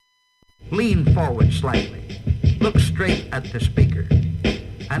Lean forward slightly. Look straight at the speaker.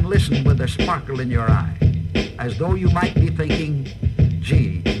 And listen with a sparkle in your eye, as though you might be thinking,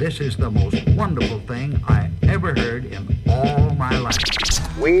 gee, this is the most wonderful thing I ever heard in all my life.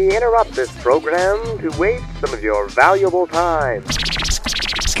 We interrupt this program to waste some of your valuable time.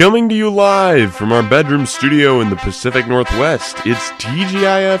 Coming to you live from our bedroom studio in the Pacific Northwest, it's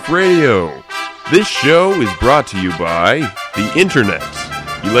TGIF Radio. This show is brought to you by the Internet,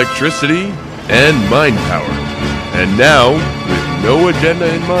 electricity, and mind power. And now, with no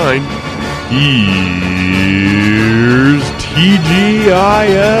agenda in mind, here's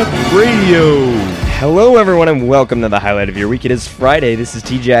TGIF Radio. Hello everyone and welcome to the highlight of your week. It is Friday. This is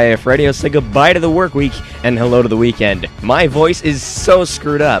TGIF Radio. Say goodbye to the work week and hello to the weekend. My voice is so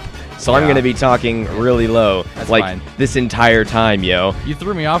screwed up, so I'm going to be talking really low. That's like fine. this entire time, yo. You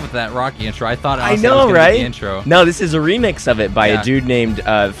threw me off with that Rocky intro. I thought I was know, gonna right? be the intro. No, this is a remix of it by a dude named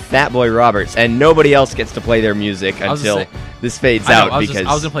Fatboy Roberts, and nobody else gets to play their music until this fades out I was because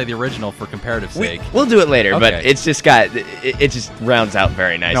going to play the original for comparative sake. we'll do it later, but Okay. it's just got it just rounds out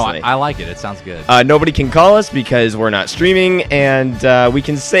very nicely. No, I like it. It sounds good. Nobody can call us because we're not streaming, and we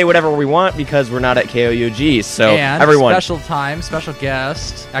can say whatever we want because we're not at KOUG. So and everyone, special time, special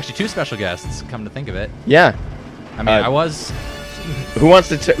guest. Actually, two special guests. Come to think of it. yeah. I mean, I was. Who wants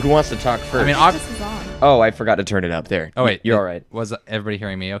to talk first? I mean, This is on. oh, I forgot to turn it up there. oh wait, you're all right. Was everybody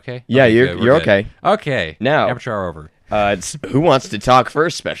hearing me? Okay. Yeah, Okay, you're good, we're you're good. okay. Okay. Now- Amateur hour over. It's who wants to talk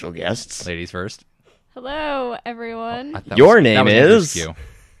first? Special guests. Ladies first. Hello, everyone. Your name is- Andrew's cue.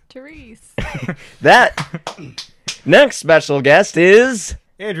 Therese. That next special guest is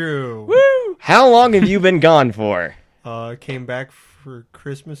Andrew. Woo. How long have you been gone for? Came back for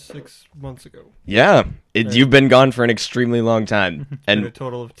Christmas 6 months ago. Yeah, you've been gone for an extremely long time, And a and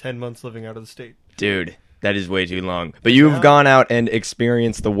total of 10 months living out of the state. dude, that is way too long. But you've gone out and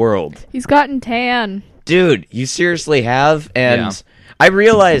experienced the world. He's gotten tan. Dude, you seriously have, and Yeah. I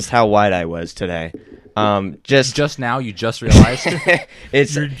realized how white I was today. Just now, you just realized,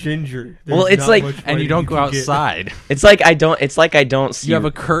 it's You're ginger. Well, There's it's not like- much and you white don't go can get. outside. it's like I don't see. You have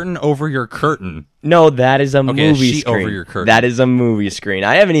a curtain over your curtain. No, that is a Okay, a movie sheet screen. over your curtain. That is a movie screen.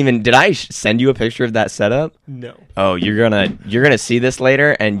 I haven't even. Did I send you a picture of that setup? No. Oh, you're gonna see this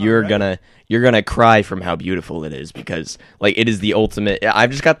later, and you're Alright. gonna cry from how beautiful it is because like it is the ultimate. I've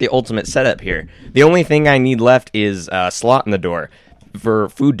just got the ultimate setup here. The only thing I need left is a slot in the door for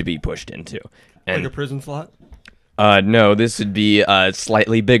food to be pushed into. Like And a prison slot? no, this would be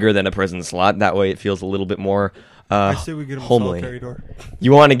slightly bigger than a prison slot. That way, it feels a little bit more I say we get him a homely. solitary door.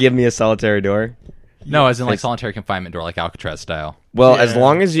 You want to give me a solitary door? No, as in like Like- solitary confinement door, like Alcatraz style. Well, as Yeah.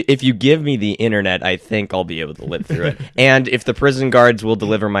 long as if you give me the internet, I think I'll be able to live through it. And if the prison guards will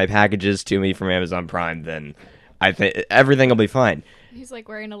deliver my packages to me from Amazon Prime, then I think everything will be fine. He's like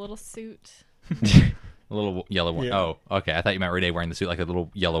wearing a little suit. A little yellow one. Yeah. Oh, okay. I thought you meant Renee wearing the suit like a little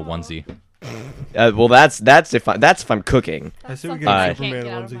yellow onesie. Well, that's if I'm cooking. That's say we something get I Superman can't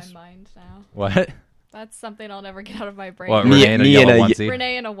get out of my onesies. mind now. What? That's something I'll never get out of my brain. What? Me- Renee in a me yellow in a- onesie.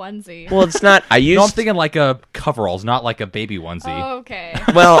 Renee in a onesie. Well, it's not. I used. No, I'm thinking like a coveralls, not like a baby onesie. Oh, okay.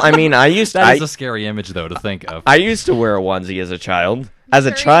 Well, I mean, I used. That I, is a scary image though to think of. I used to wear a onesie as a child. As a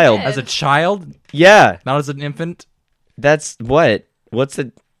Sure you child, did. As a child, yeah. not as an infant. That's what. What's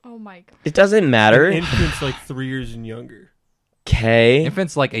the? Oh my god. It doesn't matter. Infants like 3 years and younger. Okay.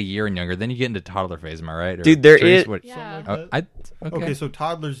 Infant's like a year and younger. Then you get into toddler phase. Am I right? Or, Dude, there Therese, is- what- Yeah. Oh, okay. Okay, so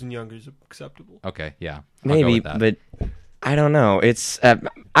toddlers and younger is acceptable. Okay, yeah. I'll go Maybe, with that. but I don't know. It's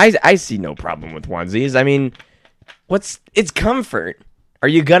I see no problem with onesies. I mean, it's comfort. Are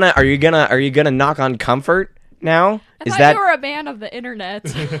you gonna knock on comfort now? I Is thought that you were a man of the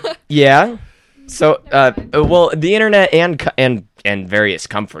internet. yeah? So well, the internet and various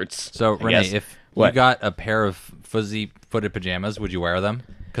comforts. So I Renee, guess. if What? you got a pair of fuzzy-footed pajamas, would you wear them?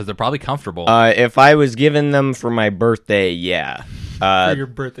 Because they're probably comfortable. If I was given them for my birthday, yeah. For your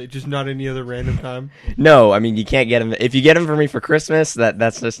birthday, just not any other random time. No, I mean you can't get them. If you get them for me for Christmas,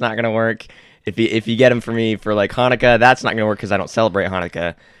 that's just not gonna work. If you get them for me for like Hanukkah, that's not gonna work because I don't celebrate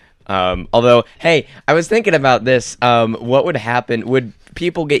Hanukkah. Although, hey, I was thinking about this. What would happen? Would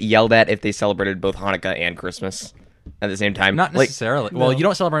people get yelled at if they celebrated both Hanukkah and Christmas at the same time? Not Like, necessarily. no. Well, you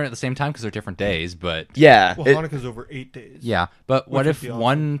don't celebrate it at the same time because they're different days, but... yeah. Well, it- Hanukkah's over 8 days. Yeah, but what Which if would be awesome.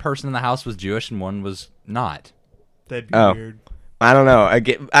 one person in the house was Jewish and one was not? That'd be Oh. weird. I don't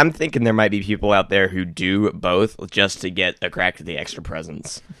know. I'm thinking there might be people out there who do both just to get a crack at the extra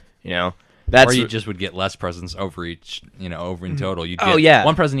presents. You know, that's Or you just would get less presents over each, over in total. You'd Oh, get yeah.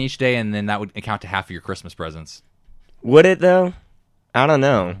 one present each day, and then that would account to half of your Christmas presents. would it though? I don't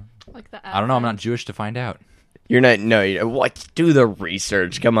know. like the I don't know. I'm not Jewish to find out. You're not. No. What? Do the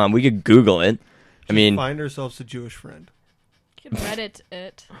research. Come on. We could Google it. I mean, Find ourselves a Jewish friend. Can Reddit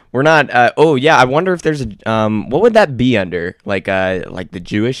it. we're not. Oh yeah. I wonder if there's a. What would that be under? Like the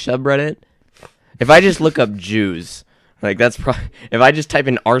Jewish subreddit. If I just look up Jews, like that's probably. If I just type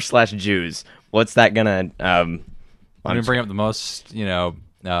in r/Jews, what's that gonna? I'm gonna bring up the most,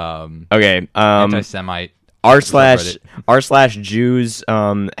 Okay. anti-Semite. r/Jews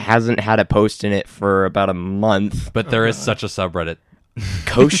hasn't had a post in it for about a month. But there is such a subreddit.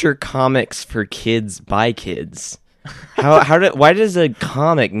 Kosher comics for kids by kids. Why does a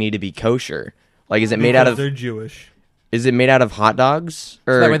comic need to be kosher? Like, is it made out Because of? they're Jewish. Is it made out of hot dogs?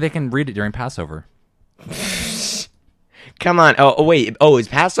 So Or that way they can read it during Passover. come on. Oh wait. Oh, is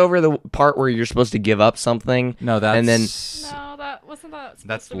Passover the part where you're supposed to give up something? No, that's and then No, that wasn't that supposed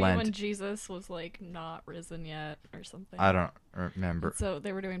That's to be Lent. when Jesus was like not risen yet or something. I don't remember. So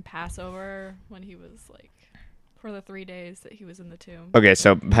they were doing Passover when he was like for the 3 days that he was in the tomb. okay.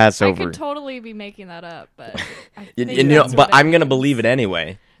 So I Passover. could totally be making that up, but I You think know, that's but what it I'm gonna means. believe it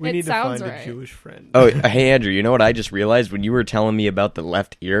anyway. We It need to sounds find right. a Jewish friend. Oh, hey Andrew. You know what I just realized when you were telling me about the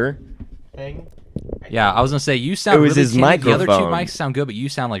left ear thing? Yeah, I was gonna say you sound. It was really his tinny. The other two microphone. mics sound good, but you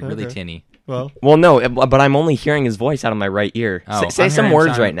sound like really Okay. tinny. Well, Well, no, but I'm only hearing his voice out of my right ear. Oh, Say I'm some hearing words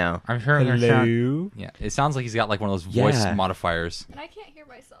sound- right now. I'm hearing your sound. hello. Yeah, it sounds like he's got like one of those voice Yeah. modifiers. And I can't hear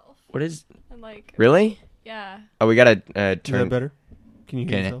myself. What is? And like Really? yeah. Oh, we gotta Is that turn. better? Can you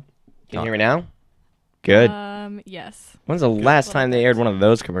hear Can it- yourself? Can you hear me now? Good. Yes. When's the last time they aired one of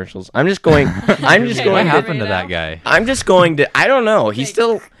those commercials? I'm just going. I'm just Okay, What going. hear happened me to that now? guy? I'm just going to. I don't know. He Okay.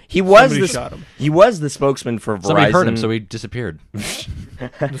 still. He was Somebody the. shot him. He was the spokesman for Verizon. Somebody heard him, so he disappeared.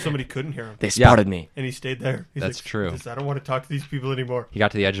 Somebody couldn't hear him, They spotted me. and he stayed there. He's That's like, true. I don't want to talk to these people anymore. He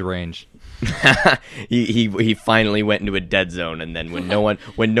got to the edge of range. he finally went into a dead zone, and then when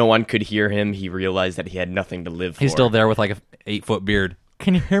no one could hear him, he realized that he had nothing to live for. He's still there with like a 8-foot beard.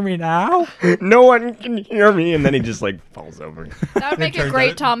 Can you hear me now? No one can hear me, and then he just like falls over. That would make a turns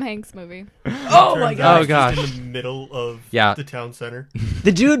great out- Tom Hanks movie. Oh my Turns out Oh, he's gosh. just in the middle of Yeah. the town center.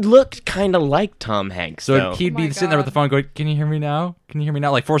 The dude looked kind of like Tom Hanks. So though. he'd Oh be my sitting there with the God. phone going, "Can you hear me now? Can you hear me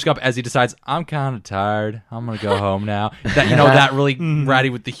now?" Like Forrest Gump as he decides, "I'm kind of tired. I'm gonna go home now." That that really ratty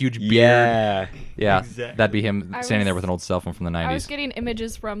with the huge beard. Yeah. Yeah, Exactly. that'd be him I standing there was- with an old cell phone from the I was 90s. getting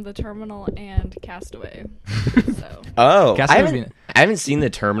images from The Terminal and Castaway. So Oh, Castaway I would haven't seen The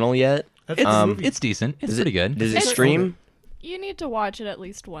Terminal yet. That's It's, a movie. it's decent. It's Does pretty it, good. Does it It's- stream? you need to watch it at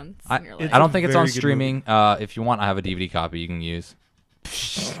least once in your life. I don't think it's very on good streaming. If you want, I have a DVD copy you can use.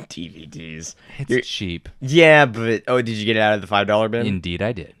 DVDs. It's You're- cheap. Yeah, but did you get it out of the $5 bin? Indeed,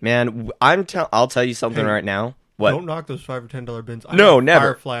 I did. Man, I'll tell you something Hey, right now. What? Don't knock those $5 or $10 bins. I No, got never.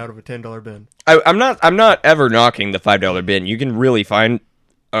 Firefly out of a $10 bin. I'm not ever knocking the $5 bin. You can really find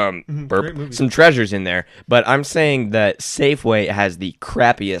great movie. some treasures in there. But I'm saying that Safeway has the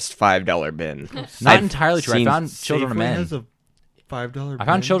crappiest $5 bin. Not I've entirely true. I seen- found Children of Safeway Men. has a $5 I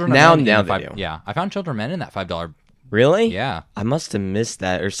found bin? Children Now- of Men. now in the they do. Yeah, I found Children of Men in that $5. Really? Yeah, I must have missed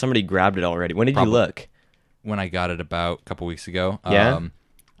that, or somebody grabbed it already. When did Probably. you look? when I got it about a couple weeks ago. Yeah?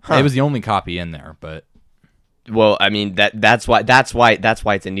 Huh. It was the only copy in there, but Well, I mean that's why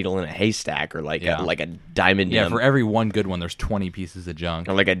it's a needle in a haystack, or like Yeah. a diamond. yeah, in a, for every one good one, there's 20 pieces of junk.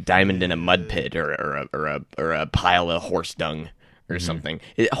 or like a diamond in a mud pit, or a pile of horse dung or something.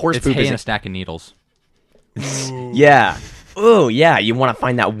 Horse It's poop hay is and a stack of needles. yeah. Oh yeah, you want to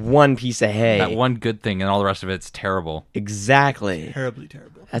find that one piece of hay. That one good thing, and all the rest of it's terrible. Exactly. Terribly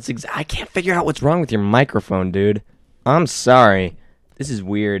terrible. That's I can't figure out what's wrong with your microphone, dude. I'm sorry. This is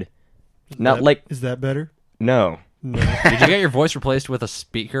weird. Not That- like Is that better? no. No. Did you get your voice replaced with a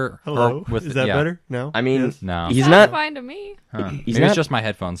speaker? or Hello? with Is that yeah. better? No? I mean, Yes. No. he's Sounds not. fine to me. Huh. he's Maybe not- it's just my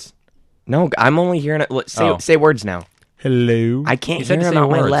headphones. No, I'm only hearing it. Say Oh. say words now. Hello? I can't You said hear to him say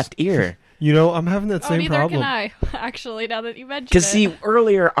out my words. left ear. You know, I'm having that Oh, same neither problem. can I. Actually, now that you mentioned it. Because see,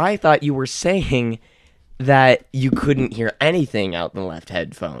 earlier I thought you were saying that you couldn't hear anything out the left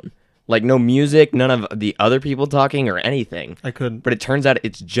headphone, like no music, none of the other people talking or anything. I couldn't. But it turns out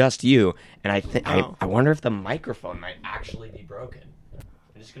it's just you, and I think Oh. I wonder if the microphone might actually be broken.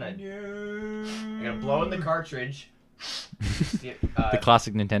 I'm just gonna blow in the cartridge. The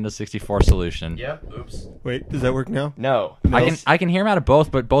classic Nintendo 64 solution. Yep. Oops. Wait, does that work now? No. I can hear him out of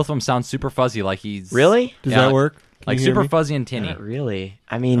both, but both of them sound super fuzzy. Like he's Really? Does Yeah, that work? Can like you hear super me? fuzzy and tinny. Not really.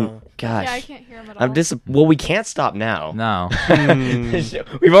 I mean, Oh. gosh. Yeah, I can't hear him at all. I'm well, we can't stop now. No,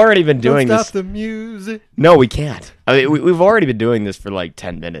 We've already been doing Don't this. stop the music. No, we can't. I mean, we've already been doing this for like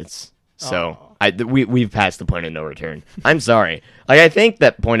 10 minutes. So we've passed the point of no return. I'm sorry. Like, I think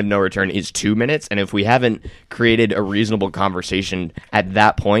that point of no return is 2 minutes, and if we haven't created a reasonable conversation at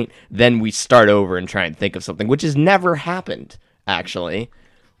that point, then we start over and try and think of something, which has never happened, actually.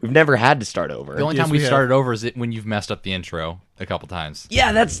 We've never had to start over. The only Yes, time we we've have. started over is when you've messed up the intro a couple times.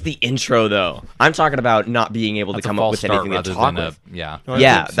 Yeah, that's the intro, though. I'm talking about not being able That's to a come up false with start anything to rather talk than with. yeah. No, I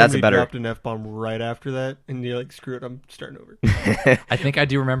Yeah, think that's a somebody better- dropped an F-bomb right after that, and you're like, screw it, I'm starting over. I think I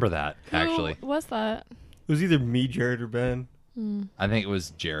do remember that, actually. Who was that? It was either me, Jared, or Ben. I think it was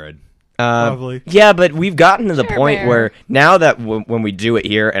Jared. Probably. Yeah, but we've gotten to the Sure, point Bear. where now that when we do it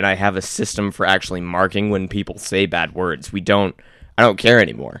here and I have a system for actually marking when people say bad words, I don't care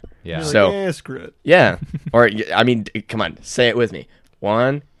anymore. Yeah. You're So- like, screw it. Yeah. Or, I mean, come on, say it with me.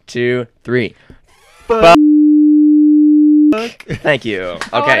 1, 2, 3. Thank you.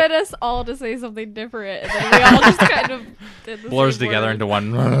 I Okay. wanted us all to say something different, and then we all just kind of did the Blurs same together word. into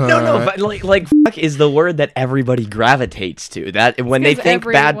one. No, but like fuck is the word that everybody gravitates to. That when they 'Cause think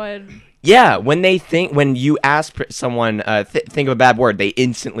bad, everyone- yeah, when you ask someone think of a bad word, they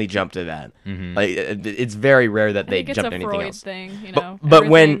instantly jump to that. Like it's very rare that I they think it's jump a to anything Freud else. thing, you But- know. but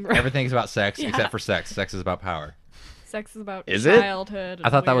when- everything- Everything's about sex Yeah. except for sex. Sex is about power. sex is about Is it? childhood. I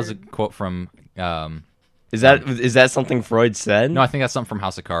thought that was a weird. quote from. Is that something Freud said? No, I think that's something from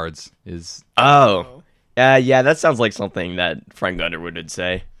House of Cards. Oh, yeah, that sounds like something that Frank Underwood would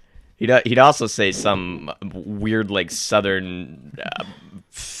say. He'd also say some weird like Southern.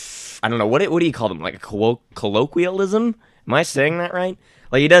 I don't know what do you call them? Like a colloquialism? Am I saying that right?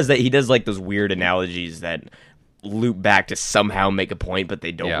 Like he does that. He does like those weird analogies that loop back to somehow make a point, but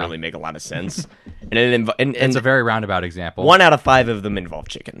they don't Yeah. really make a lot of sense. and It's a very roundabout example. 1 out of 5 of them involve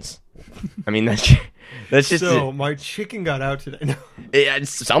chickens. I mean that's just So, my chicken got out today. No. it's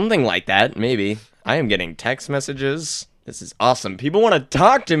something like that. Maybe I am getting text messages. This is awesome. People want to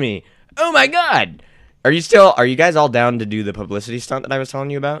talk to me. Oh my god! Are you guys all down to do the publicity stunt that I was telling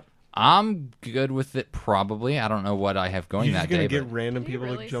you about? I'm good with it. Probably. I don't know what I have going You're that just going day. to get but- random Did you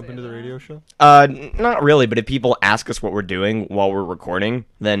people really to jump say into the that? radio show? Not really. But if people ask us what we're doing while we're recording,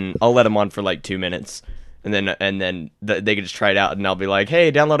 then I'll let them on for like 2 minutes, and then they can just try it out, and I'll be like,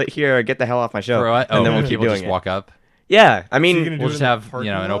 "Hey, download it here. Get the hell off my show." For what? And then we'll keep people doing just it. walk up. Yeah, I mean, you're gonna do We'll it just in the have parking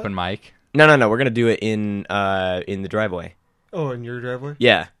an lot? open mic. no. We're gonna do it in the driveway. Oh, in your driveway?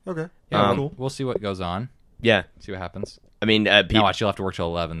 Yeah, Okay. Yeah, Cool. we'll see what goes on. yeah. See what happens. I mean, No, people. watch. You'll have to work till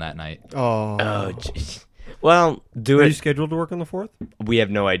 11 that night. Oh. Oh, jeez. Well, do Are you it. scheduled to work on the 4th? We have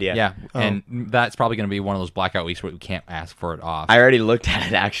no idea. Yeah, Oh. and that's probably going to be one of those blackout weeks where we can't ask for it off. I already looked at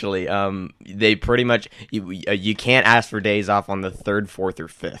it actually. They pretty much you can't ask for days off on the 3rd, 4th, or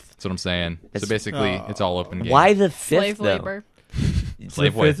 5th. That's what I'm saying. It's- So basically, it's all open game. Why the 5th slave though? labor.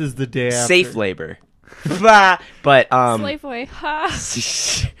 Slave the way. 5th is the day after. Safe labor. But Slave way.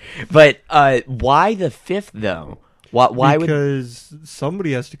 Ha. but why the 5th though? Why would? Because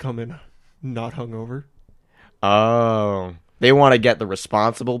somebody has to come in not hungover. Oh, they want to get the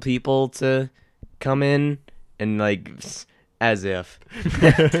responsible people to come in and like as if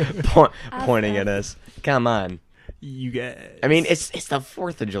pointing at us. Come on. You guys. I mean, it's the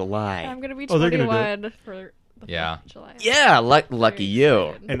 4th of July. I'm gonna be Oh, they're gonna do 21 for the 4th Yeah. of July. Yeah, lucky you.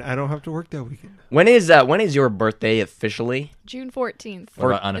 excited. And I don't have to work that weekend. When is your birthday officially? June 14th. What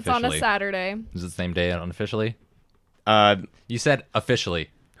about It's on a unofficially? Saturday. Is it the same day unofficially? You said officially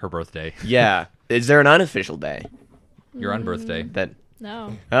her birthday. yeah. Is there an unofficial day Your unbirthday. that?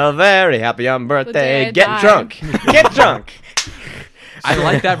 No. Oh, very happy on day birthday. I Get died. drunk. Get drunk. I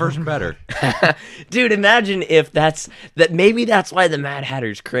like that version better. Dude, imagine if maybe that's why the Mad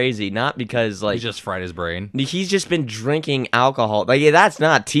Hatter's crazy, not because like He just fried his brain. he's just been drinking alcohol. Like yeah, that's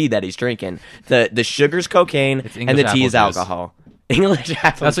not tea that he's drinking. The sugar's cocaine It's and the English tea is apple juice. alcohol. English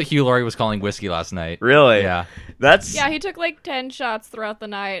apple. That's what Hugh Laurie was calling whiskey last night. really. Yeah. That's Yeah, he took like 10 shots throughout the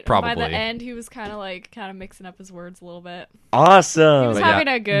night. Probably. By the end, he was kind of mixing up his words a little bit. He awesome. was But yeah. having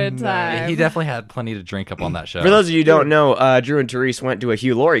a good time. He definitely had plenty to drink up on that show. For those of you who don't know, Drew and Therese went to a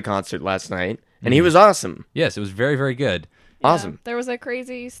Hugh Laurie concert last night, and he was awesome. Yes, it was very, very good. Yeah. Awesome. There was a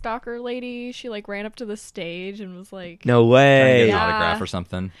crazy stalker lady. She like ran up to the stage and was like, No Trying to way. get an Yeah. autograph or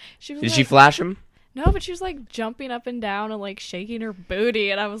something. she was Did like, she flash him? No, but she was like jumping up and down and like shaking her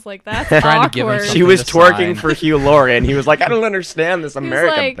booty, and I was like, that's Trying to give him awkward. something She was to twerking sign. for Hugh Laurie, and he was like, I don't understand this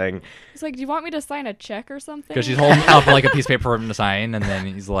American like- thing. He's like, do you want me to sign a check or something? Because she's holding up like a piece of paper for him to sign, and then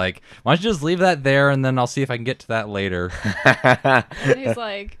he's like, "Why don't you just leave that there, and then I'll see if I can get to that later." And he's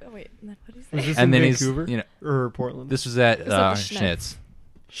like, oh wait, what did he Was say? this And in then Vancouver? he's, Or Portland? this was at at the Schnitz. Schnitz.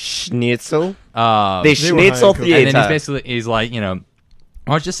 Schnitzel? Um, They They were high Schnitzel in cocaine. and then theater. he's like,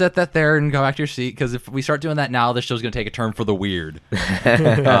 Why don't you just set that there and go back to your seat? Because if we start doing that now, this show's going to take a turn for the weird.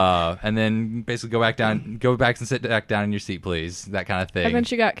 And then basically go back and sit back down in your seat, please. That kind of thing. And then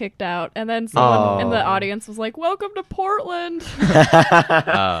she got kicked out. And then someone in the audience was like, "Welcome to Portland."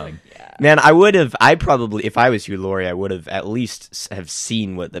 Man, I probably, if I was Hugh Laurie, I would have at least have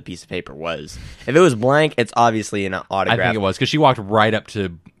seen what the piece of paper was. If it was blank, it's obviously an autograph. I think it was, because she walked right up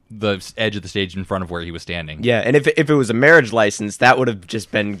to the edge of the stage in front of where he was standing. Yeah, and if it was a marriage license, that would have just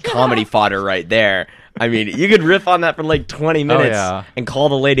been comedy fodder right there. I mean, you could riff on that for like 20 minutes and call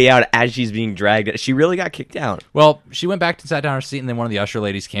the lady out as she's being dragged. She really got kicked out. Well, she went back and sat down in her seat, and then one of the usher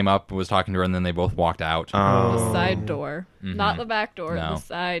ladies came up and was talking to her, and then they both walked out. The side door. Mm-hmm. Not the back door, No. the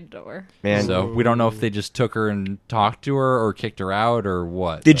side door. Man, So we don't know if they just took her and talked to her or kicked her out or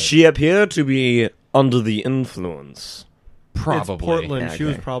what. did she appear to be under the influence? Probably. It's Portland. Yeah, She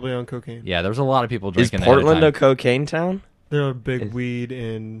was okay. probably on cocaine. Yeah, there was a lot of people Is drinking Portland ahead a of time. cocaine town? There are big weed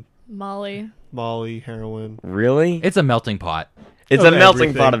and Molly. Molly, heroin. Really? It's a melting pot. It's of a melting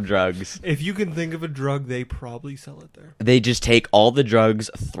everything. pot of drugs. If you can think of a drug, they probably sell it there. They just take all the drugs,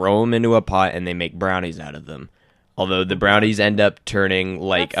 throw them into a pot, and they make brownies out of them. Although the brownies end up turning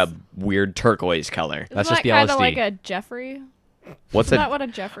like a weird turquoise color. That's Isn't just the that kind of LSD. like a Jeffrey? What's Isn't it? that what a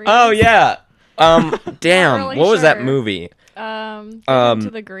Jeffrey Oh is? yeah. Damn. really What was that sure. movie? To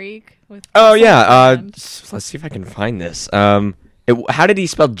the Greek. With Oh yeah. Sutherland. Let's see if I can find this. How did he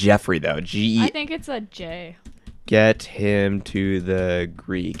spell Jeffrey though? I G. think it's a J. Get him to the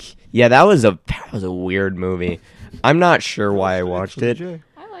Greek. Yeah, that was a weird movie. I'm not sure why I watched it. Jay.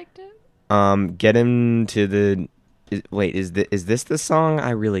 I liked it. Get him to the. Wait, is this the song?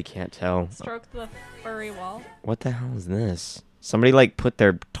 I really can't tell. Stroke the furry wall. What the hell is this? Somebody like put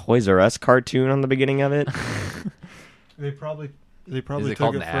their Toys R Us cartoon on the beginning of it. They probably Is it took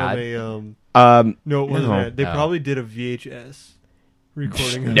called it an from ad? a no, it wasn't No. an ad. They Oh. probably did a VHS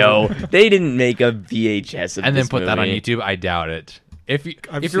recording. of No, it. they didn't make a VHS of And then this put that on movie. YouTube? I doubt it. If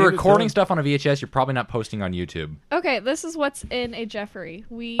I've you're seen it recording done. stuff on a VHS, you're probably not posting on YouTube. Okay, this is what's in a Jeffrey.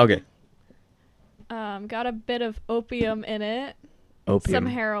 Weed. Okay. Got a bit of opium in it. Opium. Some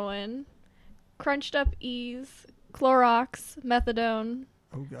heroin. Crunched up E's. Clorox. Methadone.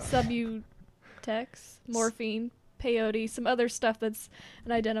 Oh god. Subutex. Morphine. Peyote. Some other stuff that's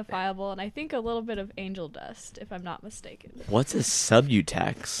unidentifiable. And I think a little bit of angel dust, if I'm not mistaken. What's a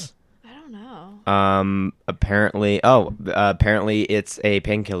Subutex? I don't know. Apparently it's a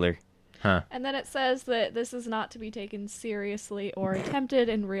painkiller. Huh. And then it says that this is not to be taken seriously or attempted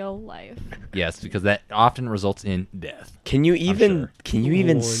in real life. Yes, because that often results in death. Can you even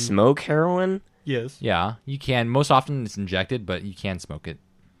Lord. smoke heroin? Yes. Yeah, you can. Most often it's injected, but you can smoke it.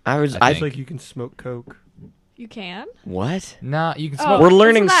 I I It's think. like you can smoke coke. You can? what? Nah, you can Oh, smoke. We're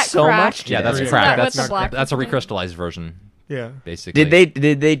learning isn't that so crack? much. Yeah, that's Isn't crack. that That's with the black that's a thing? recrystallized version, Yeah. basically.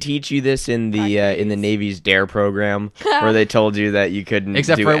 Did they teach you this in the Practice. Navy's DARE program, where they told you that you couldn't?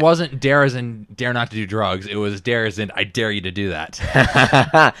 Except do for it wasn't dare as in dare not to do drugs. It was dare as in I dare you to do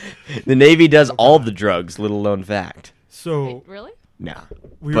that. The Navy does all the drugs. Little known fact. So Wait, really? No,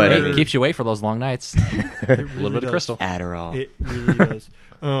 we but were, It keeps you awake for those long nights. it A really little bit of does. crystal. Adderall. It really does.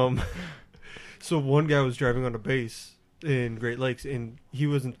 So one guy was driving on a base in Great Lakes, and he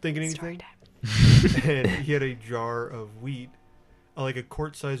wasn't thinking anything. And he had a jar of weed, like a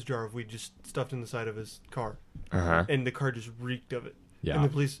quart-sized jar of weed, just stuffed in the side of his car, Uh-huh. and the car just reeked of it. Yeah. And the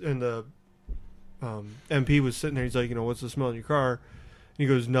police and the MP was sitting there. He's like, what's the smell in your car? And he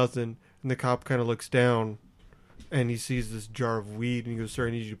goes, nothing. And the cop kind of looks down, and he sees this jar of weed, and he goes, sir,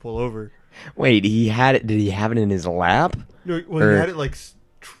 I need you to pull over. Wait, he had it. Did he have it in his lap? No, well, Or- he had it like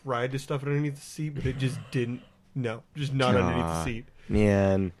tried to stuff it underneath the seat, but it just didn't. No, just not underneath the God. seat.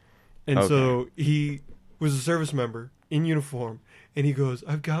 Man, And Okay. so he was a service member in uniform, and he goes,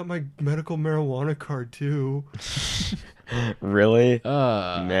 "I've got my medical marijuana card too." really?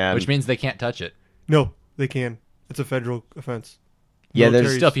 Man. Which means they can't touch it. No, they can. It's a federal offense. Yeah, there's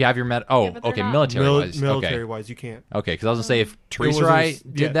Military's- Still, if you have your Yeah, but they're okay, not- military wise. military Okay. wise, you can't. Okay, because I was gonna say if Teresa wasn't- Wright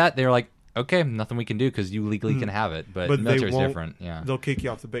yeah. did that, they were like, okay, nothing we can do because you legally can have it, but But they military's won't. different. Yeah. They'll kick you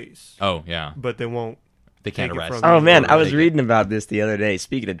off the base, Oh yeah, but they won't. they can't take it arrest. from Oh you. man, I was Take it. reading about this the other day.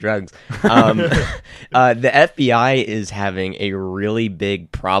 Speaking of drugs, the FBI is having a really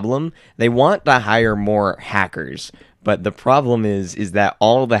big problem. They want to hire more hackers, but the problem is that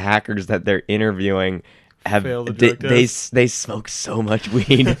all the hackers that they're interviewing have Fail the drug they smoke so much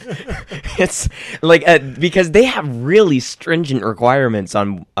weed. It's like because they have really stringent requirements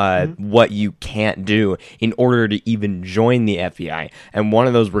on what you can't do in order to even join the FBI, and one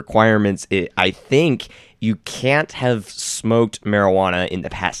of those requirements, I think, you can't have smoked marijuana in the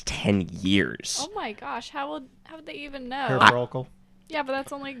past 10 years. Oh my gosh, how would they even know? Hair follicle. Yeah, but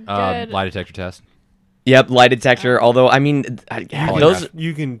that's only good. Lie detector test. Yep, lie detector. Although I mean, those.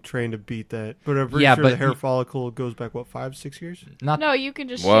 You can train to beat that, but I'm pretty Yeah, sure but the hair follicle goes back 5-6 years. Not, No, you can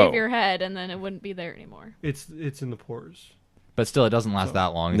just Whoa. shave your head and then it wouldn't be there anymore. It's in the pores. but still, it doesn't last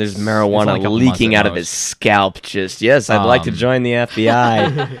that long. There's It's marijuana only a couple months leaking at out of most. his scalp. Just yes, I'd like to Um, join the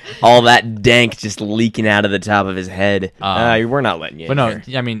FBI. All that dank just leaking out of the top of his head. We're not letting you. But in no,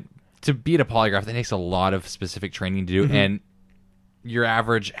 here. I mean, to beat a polygraph, that takes a lot of specific training to do, and your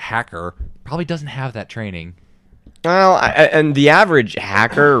average hacker probably doesn't have that training. Well, and the average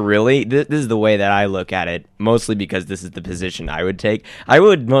hacker, really, this is the way that I look at it, mostly because this is the position I would take. I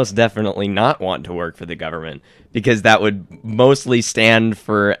would most definitely not want to work for the government, because that would mostly stand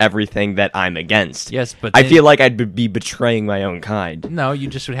for everything that I'm against. Yes, but I then- feel like I'd be betraying my own kind. No, you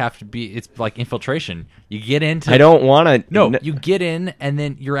just would have to be. It's like infiltration. You get into. I don't want to. No, you get in, and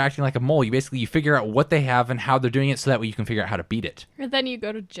then you're acting like a mole. You figure out what they have and how they're doing it, so that way you can figure out how to beat it And then you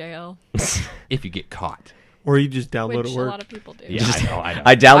go to jail, if you get caught. Or you just download which at a work. lot of people do. Yeah, I know.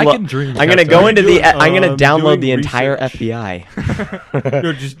 I download. I can dream I'm gonna about go that. into the. I'm gonna doing download the entire research.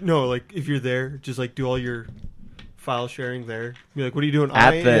 FBI. No, like if you're there, just like do all your file sharing there. Be like, what are you doing?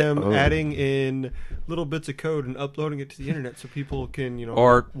 At I the- am oh. adding in little bits of code and uploading it to the internet so people can,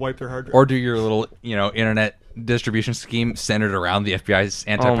 Or- wipe their hard drive. Or do your little, internet distribution scheme centered around the FBI's Oh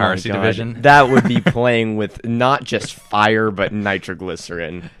my anti-piracy God. division. That would be playing with not just fire but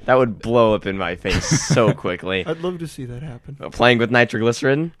nitroglycerin. That would blow up in my face so quickly. I'd love to see that happen. Playing with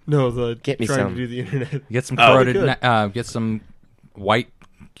nitroglycerin? No, the Get me trying some. to do the internet. Get some Oh, corroded, good. get some white,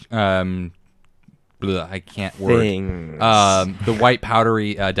 I can't word. Things. The white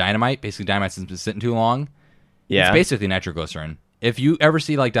powdery dynamite. Basically, dynamite's been sitting too long. Yeah. It's basically nitroglycerin. If you ever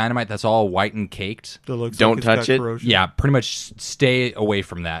see like dynamite that's all white and caked, That looks Don't like it's touch got it? corrosion. yeah, pretty much stay away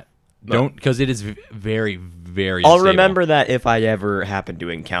from that. Don't, because it is very, very. I'll unstable. remember that if I ever happen to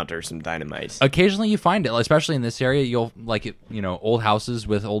encounter some dynamite. Occasionally, you find it, especially in this area. You'll old houses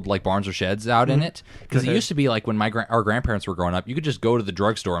with old like barns or sheds out in it. Because it used to be like when our grandparents were growing up, you could just go to the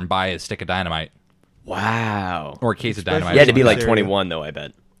drugstore and buy a stick of dynamite Wow. or a case of Especially- dynamite. You had to be like Area. 21 though, I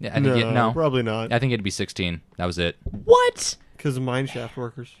bet. Yeah, I think no, probably not. I think it'd be 16. That was it. What? Because of mine shaft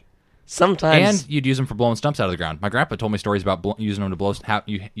workers. Sometimes. And you'd use them for blowing stumps out of the ground. My grandpa told me stories about using them to blow.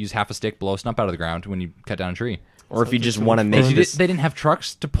 You use half a stick, blow a stump out of the ground when you cut down a tree. or if you just want to make Because this. they didn't have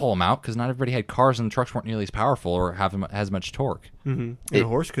trucks to pull them out because not everybody had cars and the trucks weren't nearly as powerful or have as much torque. Mm-hmm. And It- a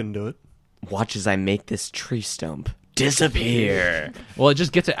horse couldn't do it. Watch as I make this tree stump disappear. Well, it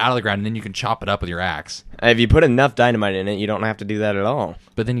just gets it out of the ground and then you can chop it up with your axe. If you put enough dynamite in it, you don't have to do that at all.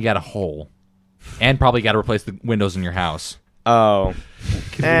 But then you got a hole. And probably got to replace the windows in your house. Oh.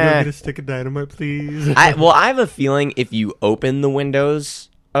 Can we Eh. go get a stick of dynamite, please? I have a feeling if you open the windows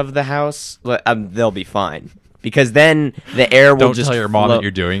of the house, they'll be fine. Because then the air will Don't just tell your mom flow- that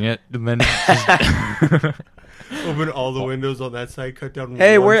you're doing it. And then just- Open all the windows on that side, cut down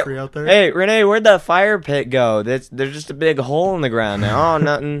Hey, one tree out there. Hey, Renee, where'd the fire pit go? There's just a big hole in the ground now. Oh,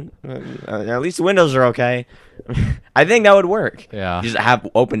 nothing. At least the windows are okay. I think that would work. Yeah. Just have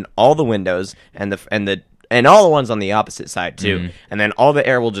open all the windows and all the ones on the opposite side too, Mhm. and then all the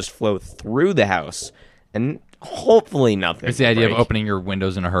air will just flow through the house, and hopefully nothing. it's the will idea of break. opening your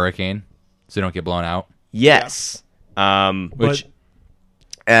windows in a hurricane so they don't get blown out. Yes. Which Do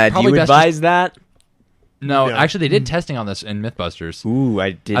Probably you best advise that? no, Yeah. actually, they did testing on this in MythBusters. Ooh,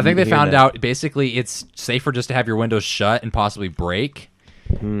 I did. I think they found out basically it's safer just to have your windows shut and possibly break.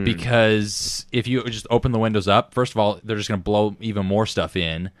 Because if you just open the windows up, first of all, they're just going to blow even more stuff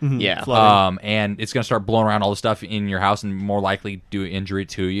in. Yeah. Flooding. And it's going to start blowing around all the stuff in your house and more likely do injury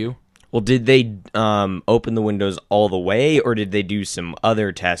to you. Well, did they open the windows all the way, or did they do some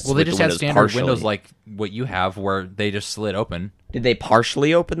other tests? Well, they with just the had windows standard partially? windows like what you have where they just slid open. Did they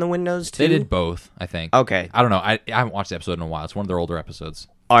partially open the windows too? They did both, I think. Okay. I don't know. I haven't watched the episode in a while. It's one of their older episodes.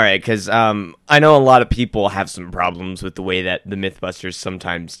 All right, because I know a lot of people have some problems with the way that the MythBusters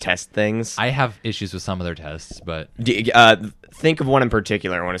sometimes test things. I have issues with some of their tests, but Think of one in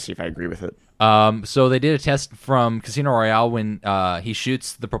particular. I want to see if I agree with it. so they did a test from Casino Royale when he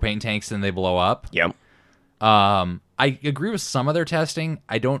shoots the propane tanks and they blow up. Yep. I agree with some of their testing.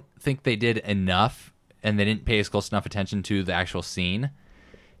 I don't think they did enough, and they didn't pay as close enough attention to the actual scene.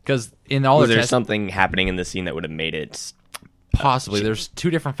 Because in all Was their there tests, something happening in the scene that would have made it? possibly there's two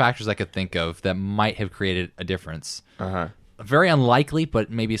different factors I could think of that might have created a difference. Uh-huh. Very unlikely,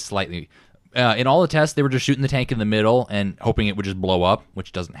 but maybe slightly. In all the tests, they were just shooting the tank in the middle and hoping it would just blow up,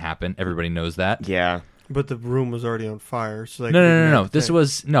 which doesn't happen. Everybody knows that. Yeah. But the room was already on fire, so they No. couldn't have the This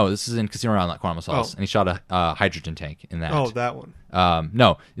tank. this is in Casino Royale, not Quantum Solace, Oh. and he shot a hydrogen tank in that. Oh, that one.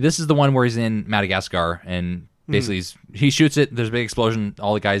 No, this is the one where he's in Madagascar and Basically, he shoots it. There's a big explosion.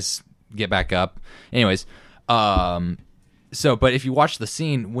 All the guys get back up. Anyways, but if you watch the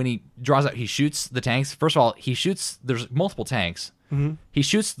scene when he draws out, he shoots the tanks. First of all, he shoots. There's multiple tanks. Mm-hmm. He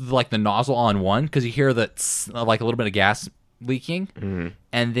shoots like the nozzle on one because you hear that like a little bit of gas leaking,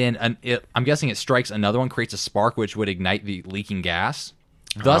 and then I'm guessing it strikes another one, creates a spark which would ignite the leaking gas,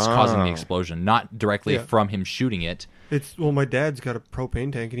 thus causing the explosion. Not directly from him shooting it. My dad's got a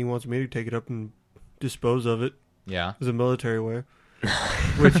propane tank and he wants me to take it up and dispose of it. Yeah, as a military way,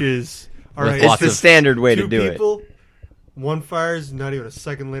 which is all right. It's the standard way to do it. One fires, not even a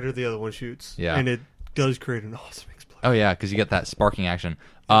second later, the other one shoots. Yeah, and it does create an awesome explosion. Oh yeah, because you get that sparking action.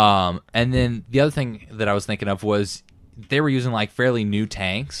 And then the other thing that I was thinking of was they were using like fairly new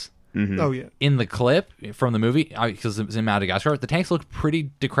tanks. Mm-hmm. Oh yeah. In the clip from the movie, because it was in Madagascar, the tanks looked pretty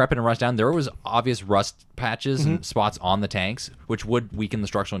decrepit and rust down. There was obvious rust patches and spots on the tanks, which would weaken the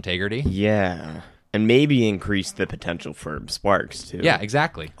structural integrity. Yeah, and maybe increase the potential for sparks too. Yeah,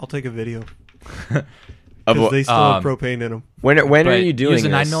 exactly. I'll take a video. Because they still have propane in them. When are you doing use a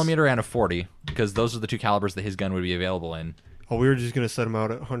this? 9mm and a 40, because those are the two calibers that his gun would be available in. Oh, we were just going to set them out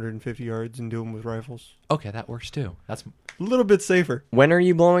at 150 yards and do them with rifles. Okay, that works too. That's a little bit safer. When are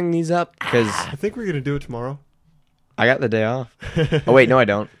you blowing these up? Because I think we're going to do it tomorrow. I got the day off. Oh, wait, no, I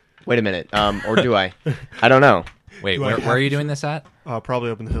don't. Wait a minute. Or do I? I don't know. Wait, where are you doing this at?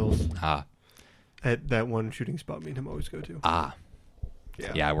 Probably up in the hills. Ah. At that one shooting spot me and him always go to. Ah.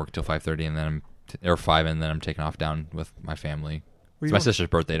 Yeah, I work till 5:30 and then or 5, and then I'm taking off down with my family. It's my sister's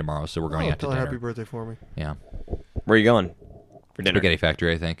birthday tomorrow, so we're going out to dinner. Happy birthday for me. Yeah. Where are you going for dinner? Spaghetti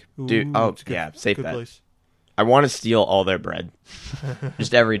Factory, I think. Dude, safe bet. Place. I want to steal all their bread.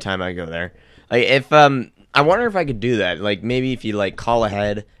 Just every time I go there. Like if I wonder if I could do that. Like maybe if you like call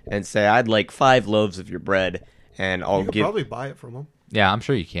ahead and say I'd like 5 loaves of your bread, and I'll you could probably buy it from them. Yeah, I'm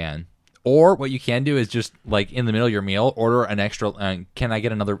sure you can. Or what you can do is just, like, in the middle of your meal, order an extra, can I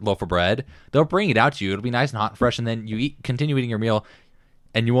get another loaf of bread? They'll bring it out to you. It'll be nice and hot and fresh, and then you continue eating your meal,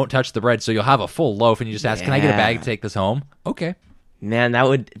 and you won't touch the bread, so you'll have a full loaf, and you just ask, can I get a bag to take this home? Okay. Man, that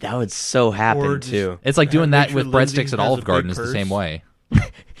would so happen, too. It's like doing that with breadsticks at Olive Garden is the same way.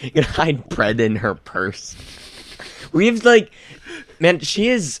 You can hide bread in her purse. We've, like... Man, she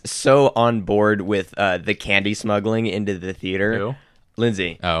is so on board with the candy smuggling into the theater. Who?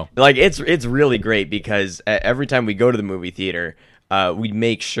 Lindsay. Oh. Like, it's really great because every time we go to the movie theater, we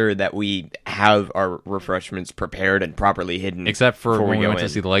make sure that we have our refreshments prepared and properly hidden. Except for when we went to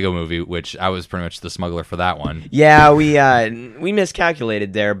see the Lego movie, which I was pretty much the smuggler for that one. Yeah, we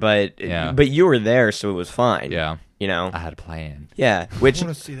miscalculated there, but you were there, so it was fine. Yeah. You know? I had a plan. Yeah. I want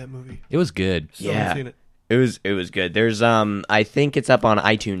to see that movie. It was good. Still haven't seen it. It was good. There's I think it's up on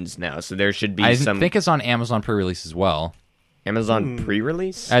iTunes now, so there should be some... I think it's on Amazon pre-release as well. Amazon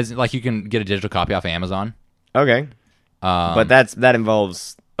pre-release? As like you can get a digital copy off of Amazon. Okay. But that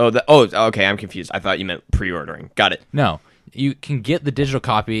involves okay, I'm confused. I thought you meant pre-ordering. Got it. No. You can get the digital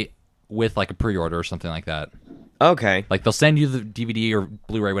copy with like a pre-order or something like that. Okay. Like they'll send you the DVD or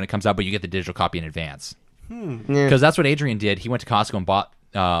Blu-ray when it comes out, but you get the digital copy in advance. Because that's what Adrian did. He went to Costco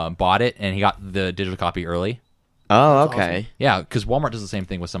and bought it, and he got the digital copy early. Oh, okay. Awesome. Yeah, because Walmart does the same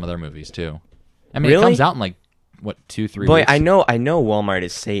thing with some of their movies too. I mean, really? It comes out in like 2-3 Boy, weeks. I know Walmart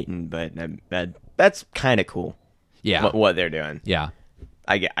is Satan, but that's kind of cool. Yeah, what they're doing. Yeah,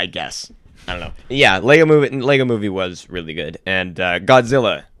 I guess. I don't know. Yeah, Lego movie was really good, and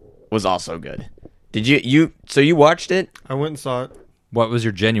Godzilla was also good. Did you watched it? I went and saw it. What was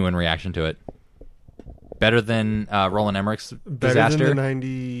your genuine reaction to it? Better than Roland Emmerich's Disaster? Better than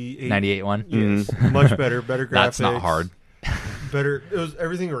the 98 one? Yes. Much better. Better graphics. That's not hard. Better. It was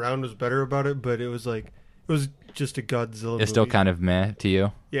everything around was better about it, but it was just a Godzilla movie. It's still kind of meh to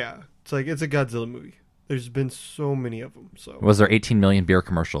you? Yeah. It's like it's a Godzilla movie. There's been so many of them. So was there 18 million beer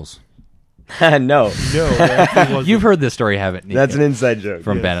commercials? No. You've heard this story, haven't you? That's an inside joke.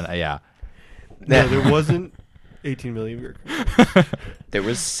 From Ben and yeah. No, there wasn't 18 million beer commercials. There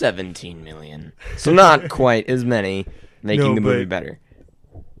was 17 million. So not quite as many, making the movie better.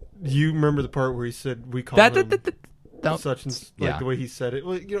 You remember the part where he said, we call him such and like the way he said it?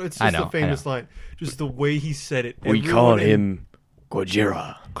 Well, it's just a famous line. Just the way he said it. We call him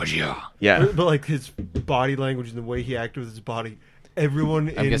Gojira. Yeah. But like his body language and the way he acted with his body.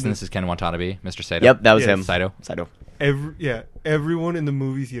 I'm guessing this is Ken Watanabe, Mr. Sato. Yep, that was him. Sato. Everyone in the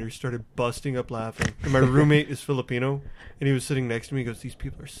movie theater started busting up laughing. And my roommate is Filipino, and he was sitting next to me. He goes, "These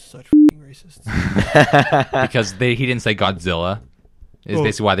people are such f***ing racists." Because he didn't say Godzilla. Is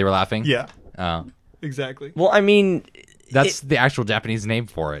basically why they were laughing. Yeah. Exactly. Well, I mean, that's the actual Japanese name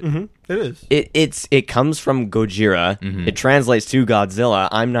for it. Mm-hmm. It is. It comes from Gojira. Mm-hmm. It translates to Godzilla.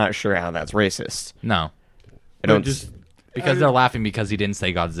 I'm not sure how that's racist. No. I don't. Because they're laughing because he didn't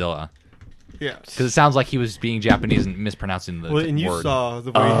say Godzilla. Yeah. Because it sounds like he was being Japanese and mispronouncing the Well, and you word. saw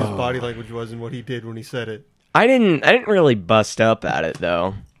the way his body language was and what he did when he said it. I didn't really bust up at it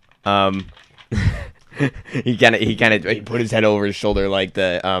though. He put his head over his shoulder like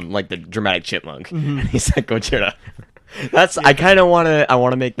the dramatic chipmunk. He said Gojira. I kind of want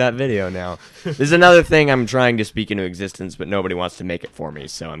to make that video now. There's another thing I'm trying to speak into existence, but nobody wants to make it for me,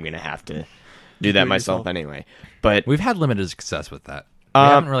 so I'm gonna have to do that myself anyway. But We've had limited success with that. We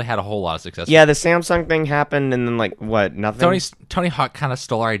haven't really had a whole lot of success. yeah, the Samsung thing happened, and then nothing. Tony Hawk kind of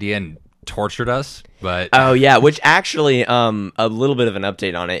stole our idea and tortured us, but Oh yeah, which actually, a little bit of an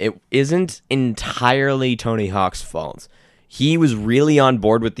update on it. It isn't entirely Tony Hawk's fault. He was really on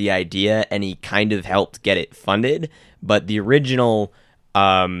board with the idea, and he kind of helped get it funded. But the original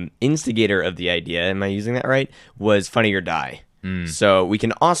instigator of the idea, am I using that right, was Funny or Die. So we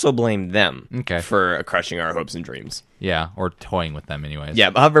can also blame them for crushing our hopes and dreams. yeah, or toying with them anyways.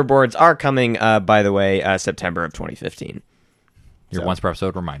 Yeah, but hoverboards are coming, by the way, September of 2015. Your once per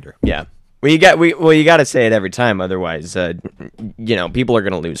episode reminder. Yeah. Well, you got to say it every time, otherwise, people are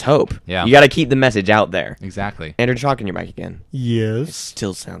going to lose hope. Yeah. You got to keep the message out there. Exactly. Andrew, talking your mic again. Yes.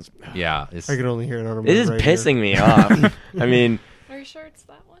 Still sounds. Yeah. I can only hear it on a It is right pissing me off. I mean, Are you sure it's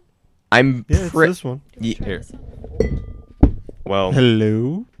that one? I'm. Here. Yeah, it's this one. Try Here. this one. Well,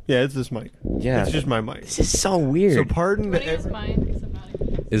 Hello? Yeah, it's this mic. yeah. It's just my mic. This is so weird. So pardon Which one the is mine? 'Cause I'm not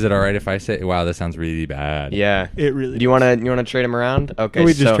even- Is it all right if I say, "Wow, this sounds really bad"? yeah. It really. Do you want to trade him around? Okay.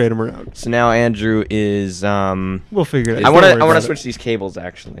 We so, just trade them around. So now Andrew is. We'll figure it out. I want Don't worry to about switch these cables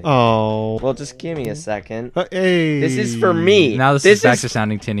actually. it. Oh. Well, just give me a second. Hey. This is for me. Now this is back to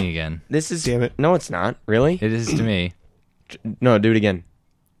sounding tinny again. This is. Damn it. No, it's not. Really? It is to me. No, do it again.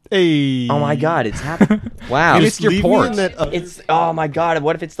 Hey. Oh my God, it's happening. Wow. Maybe Just it's your leave me port. in that, It's oh my God,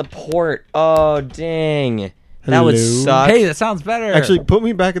 what if it's the port? Oh dang. That would Hello? suck. Hey, that sounds better. Actually, put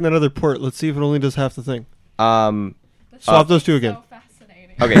me back in that other port. Let's see if it only does half the thing. This Swap is those two again. So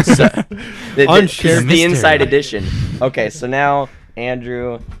fascinating. Okay, so this Unshared is the mystery. inside edition. Okay, so now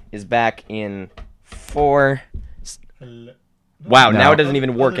Andrew is back in 4. Wow, No. now it doesn't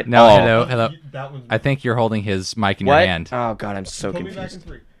even work at No, all. hello. That one's I think you're holding his mic in What? your hand. Oh God, I'm so Put me back in confused.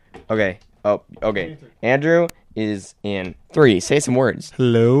 3. Okay. Oh, okay. Andrew is in 3. Say some words.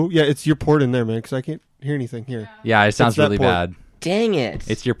 Hello? Yeah, it's your port in there, man, because I can't hear anything here. Yeah, it sounds that really port. bad. Dang it.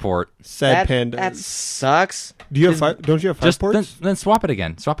 It's your port. Sad that, panda. that sucks. Do you have 5? Don't you have 5 Just ports? then swap it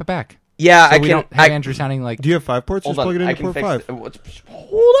again. Swap it back. Yeah, So I we can. don't have I, Andrew sounding like. Do you have 5 ports? hold Just plug on. it I into can port fix. 5.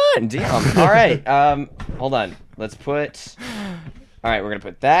 Hold on, damn. All right. Hold on. Let's put. All right, we're gonna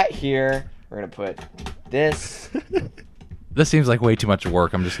put that here. We're gonna put this. This seems like way too much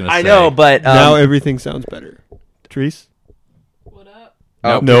work. I'm just gonna. I say. know, but Now everything sounds better. Trees? What up?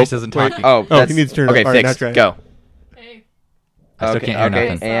 Nope, Nope. Grace isn't talking. Oh, that's, he needs to turn it okay. up. All right, Fixed. now try it. Go. Hey. I still okay, can't hear okay,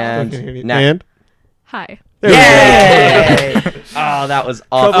 nothing. And, Okay, now- and? Hi. There we Yay! Oh, that was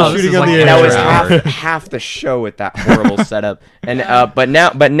awful. Oh, this is Troubleshooting on like the an That air. was extra hour. half the show with that horrible setup. And but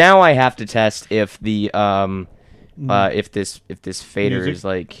now I have to test if the if this fader Music? is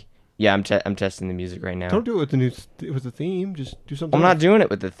like I'm testing the music right now. Don't do it with the theme. Just do something. I'm not else. doing it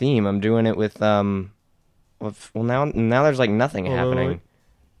with the theme. I'm doing it with now there's like nothing wait, happening. wait.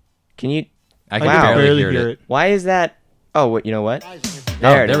 Can you? I can Wow. barely, hear it. Why is that? Oh, what? You know what? Oh,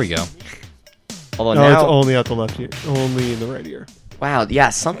 There it there we is. go. Although No, it's now, only at the left ear. Only in the right ear. wow, yeah,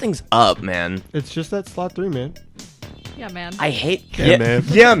 something's up, man. It's just that slot 3, man. Yeah, man. I hate. Yeah, man.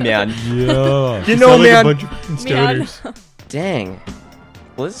 Yeah, man. Yeah. You know, man. Like a bunch of Man. stoners. Dang.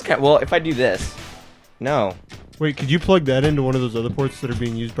 Well, this is kind well, if I do this, no. Wait, could you plug that into one of those other ports that are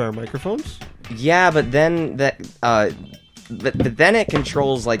being used by our microphones? Yeah, but then but then it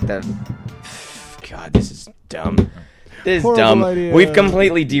controls like the. God, this is dumb. This is Horrible dumb. idea. We've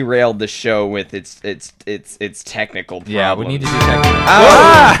completely derailed the show with its technical problems. Yeah, we need to do technical.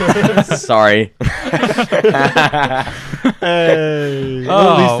 Ah! Sorry. Hey. Well,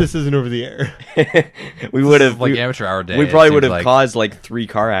 Oh. at least this isn't over the air. we would have like amateur hour day. we it probably seems would have like. caused like 3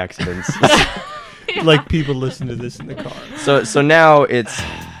 car accidents. Like people listen to this in the car. so now it's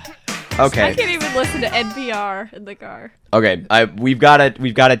I okay. can't even listen to NPR in the car. Okay, we've got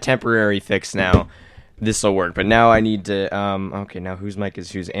a temporary fix now. This will work, but now I need to. Okay, now whose mic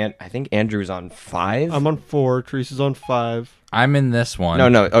is whose? I think Andrew's on 5. I'm on 4. Teresa's on 5. I'm in this one.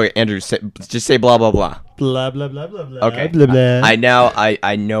 No. Okay, Andrew, just say blah blah blah. Blah blah blah blah blah. Okay. Blah blah.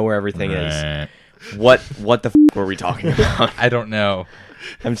 I know where everything is. What the f- were we talking about? I don't know.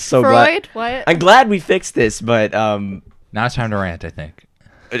 I'm so glad. Freud? What? I'm glad we fixed this, but Now it's time to rant. I think.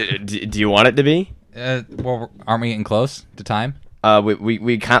 do you want it to be? Well, aren't we getting close to time?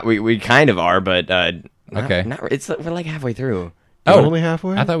 We kind of are, but Okay. We're like halfway through. Oh, only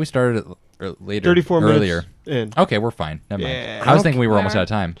halfway. I thought we started later. 34 earlier. minutes in. Okay, we're fine. Never mind. Yeah. I was thinking we were almost out of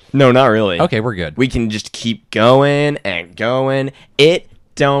time. No, not really. Okay, we're good. We can just keep going and going. It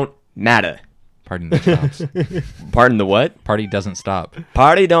don't matter. Party never stops. Pardon the what? Party doesn't stop.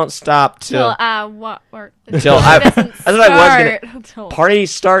 Party don't stop till Till that's what I was gonna. party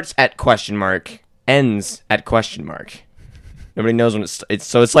starts at question mark, ends at question mark. Nobody knows when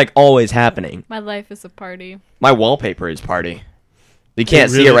it's like always happening. My life is a party. My wallpaper is party. You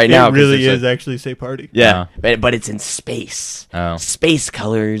can't see it right now. It 'cause really it's is actually say party. Yeah, but it's in space. Oh. Space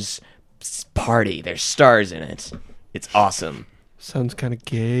colors, party. There's stars in it. It's awesome. Sounds kind of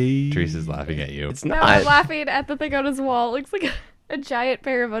gay. Teresa's laughing at you. It's No, not. I'm laughing at the thing on his wall. It looks like a giant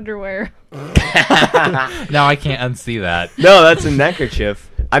pair of underwear. Now I can't unsee that. No, that's a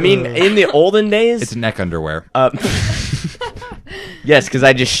neckerchief. I mean, in the olden days, It's neck underwear. yes, because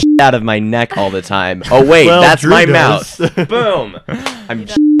I just shit out of my neck all the time. Oh wait, Well, that's Drew my does. mouth. Boom. I'm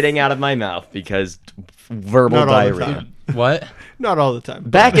shitting out of my mouth because verbal Not all the diarrhea. time. What? Not all the time.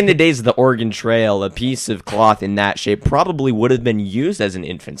 Back in the days of the Oregon Trail, a piece of cloth in that shape probably would have been used as an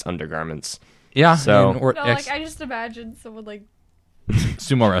infant's undergarments. Yeah. So- or No, like I just imagined someone like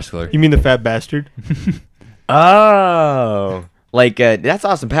sumo wrestler. You mean the fat bastard? Oh, like that's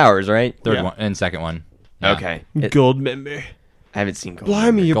Austin Powers, right? Third Yeah. one and second one. Yeah. Okay, Gold member. I haven't seen Gold.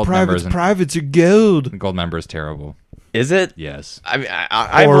 Blimey, your Gold privates members and- privates are gold. The Gold Member is terrible. Is it? Yes. I mean,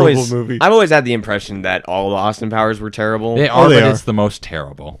 I've Horrible always, movie. I've always had the impression that all the Austin Powers were terrible. They are, they but are. it's the most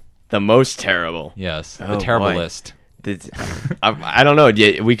terrible. The most terrible. Yes. Oh, The terrible boy. list. I don't know.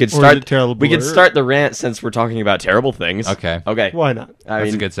 Yeah, we could Or is start. it terrible We could blur? start the rant since we're talking about terrible things. Okay. Okay. Why not? I That's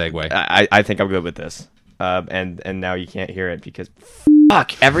mean, a good segue. I think I'm good with this. And now you can't hear it because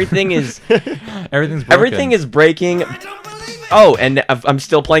fuck everything is Everything's broken. everything is breaking. Oh, and I'm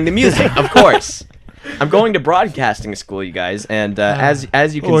still playing the music, of course. I'm going to broadcasting school, you guys, and as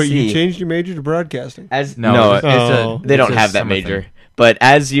you can Or see, you changed your major to broadcasting. as No, it's Oh. a, they it's don't a have that summer major. thing. But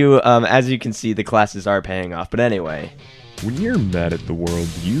as you can see, the classes are paying off. But anyway, When you're mad at the world,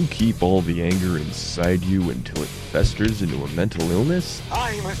 do you keep all the anger inside you until it festers into a mental illness?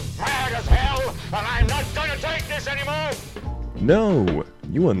 I'm as mad as hell, and I'm not gonna take this anymore! No,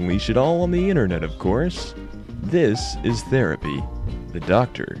 you unleash it all on the internet, of course. This is therapy. The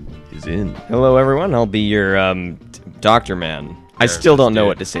doctor is in. hello everyone. I'll be your doctor man. I still don't know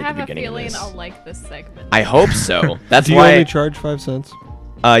what to say I at have the a beginning of feeling this. I'll like this segment. I hope so. That's Do you why. only charge 5 cents?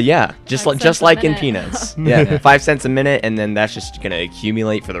 Yeah, just 5 like just cents a like in minute. Peanuts. Yeah, 5 cents a minute, and then that's just gonna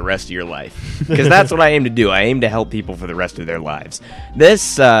accumulate for the rest of your life. Because that's what I aim to do. I aim to help people for the rest of their lives.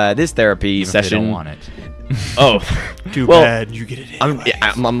 This therapy Even if session. They don't want it. Oh, Too well, bad. You get it anyway.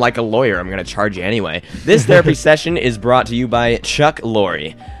 I'm like a lawyer. I'm going to charge you anyway. This therapy session is brought to you by Chuck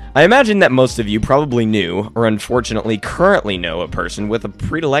Lorre. I imagine that most of you probably knew, or unfortunately currently know, a person with a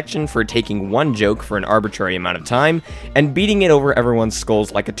predilection for taking one joke for an arbitrary amount of time and beating it over everyone's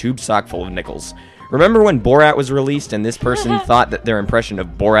skulls like a tube sock full of nickels. Remember when Borat was released and this person thought that their impression of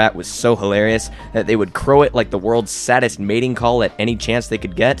Borat was so hilarious that they would crow it like the world's saddest mating call at any chance they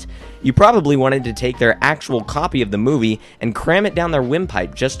could get? You probably wanted to take their actual copy of the movie and cram it down their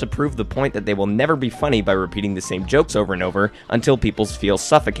windpipe just to prove the point that they will never be funny by repeating the same jokes over and over until people feel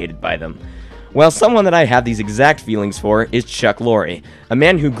suffocated by them. Well, someone that I have these exact feelings for is Chuck Lorre, a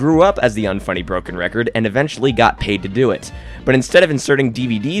man who grew up as the unfunny broken record and eventually got paid to do it. But instead of inserting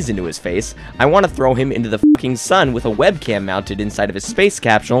DVDs into his face, I want to throw him into the fucking sun with a webcam mounted inside of his space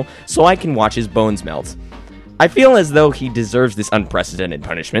capsule so I can watch his bones melt. I feel as though he deserves this unprecedented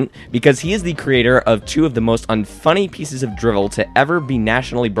punishment because he is the creator of two of the most unfunny pieces of drivel to ever be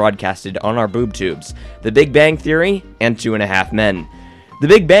nationally broadcasted on our boob tubes, The Big Bang Theory and 2.5 Men. The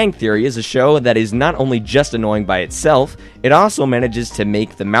Big Bang Theory is a show that is not only just annoying by itself, it also manages to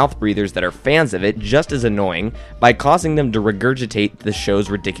make the mouth breathers that are fans of it just as annoying by causing them to regurgitate the show's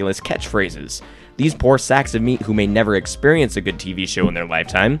ridiculous catchphrases. These poor sacks of meat who may never experience a good TV show in their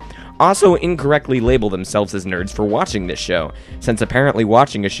lifetime also incorrectly label themselves as nerds for watching this show, since apparently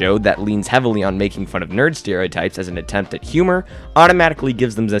watching a show that leans heavily on making fun of nerd stereotypes as an attempt at humor automatically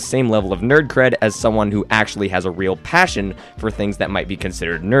gives them the same level of nerd cred as someone who actually has a real passion for things that might be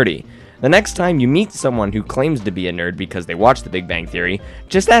considered nerdy. The next time you meet someone who claims to be a nerd because they watch The Big Bang Theory,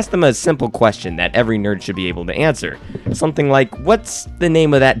 just ask them a simple question that every nerd should be able to answer. Something like, what's the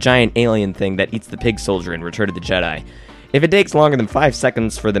name of that giant alien thing that eats the pig soldier in Return of the Jedi? If it takes longer than 5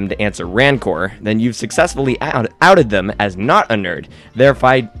 seconds for them to answer Rancor, then you've successfully outed them as not a nerd,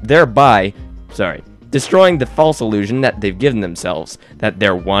 thereby destroying the false illusion that they've given themselves, that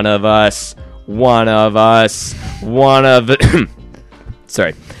they're one of us.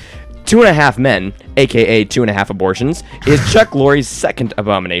 2.5 Men, aka 2.5 Abortions, is Chuck Lorre's second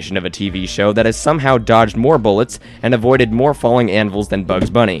abomination of a TV show that has somehow dodged more bullets and avoided more falling anvils than Bugs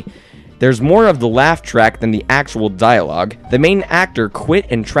Bunny. There's more of the laugh track than the actual dialogue. The main actor quit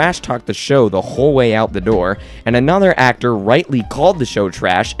and trash-talked the show the whole way out the door, and another actor rightly called the show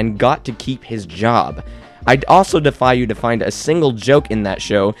trash and got to keep his job. I'd also defy you to find a single joke in that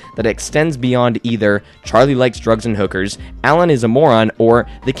show that extends beyond either Charlie likes drugs and hookers, Alan is a moron, or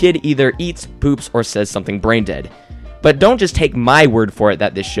the kid either eats, poops, or says something brain dead. But don't just take my word for it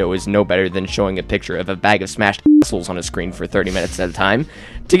that this show is no better than showing a picture of a bag of smashed assholes on a screen for 30 minutes at a time.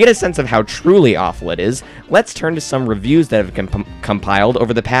 To get a sense of how truly awful it is, let's turn to some reviews that have compiled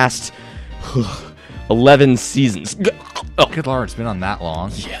over the past 11 seasons. Good lord, it's been on that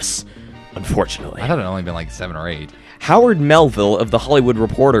long. Yes, unfortunately. I thought it had only been like 7 or 8. Howard Melville of The Hollywood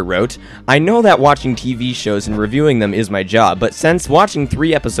Reporter wrote, I know that watching TV shows and reviewing them is my job, but since watching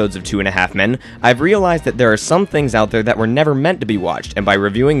 3 episodes of 2.5 Men, I've realized that there are some things out there that were never meant to be watched, and by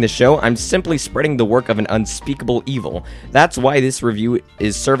reviewing the show, I'm simply spreading the work of an unspeakable evil. That's why this review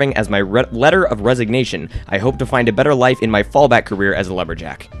is serving as my letter of resignation. I hope to find a better life in my fallback career as a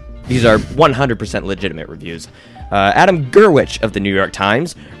lumberjack. These are 100% legitimate reviews. Adam Gerwich of the New York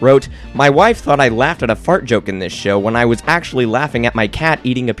Times wrote, My wife thought I laughed at a fart joke in this show when I was actually laughing at my cat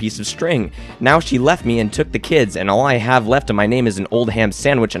eating a piece of string. Now she left me and took the kids, and all I have left of my name is an old ham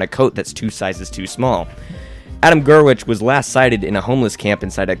sandwich and a coat that's 2 sizes too small. Adam Gerwich was last sighted in a homeless camp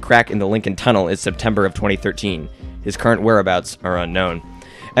inside a crack in the Lincoln Tunnel in September of 2013. His current whereabouts are unknown.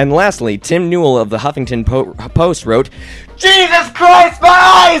 And lastly, Tim Newell of the Huffington Post wrote, Jesus Christ, my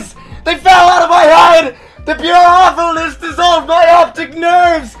eyes! They fell out of my head! The pure awfulness dissolved my optic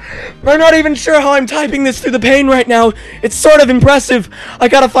nerves! I'm not even sure how I'm typing this through the pain right now. It's sort of impressive. I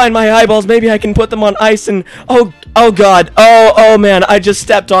gotta find my eyeballs. Maybe I can put them on ice and... Oh God. Oh man, I just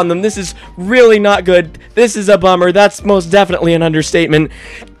stepped on them. This is really not good. This is a bummer. That's most definitely an understatement.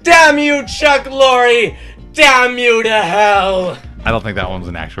 Damn you, Chuck Lorre! Damn you to hell! I don't think that one's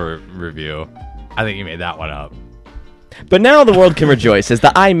an actual review. I think you made that one up. But now the world can rejoice as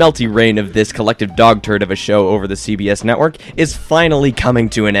the eye-melty reign of this collective dog turd of a show over the CBS network is finally coming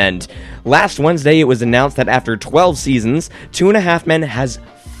to an end. Last Wednesday, it was announced that after 12 seasons, 2.5 Men has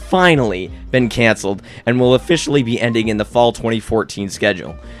finally been canceled and will officially be ending in the fall 2014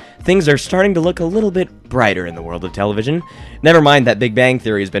 schedule. Things are starting to look a little bit brighter in the world of television. Never mind that Big Bang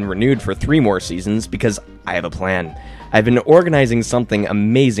Theory has been renewed for 3 more seasons because I have a plan. I've been organizing something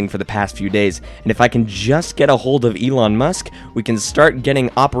amazing for the past few days, and if I can just get a hold of Elon Musk, we can start getting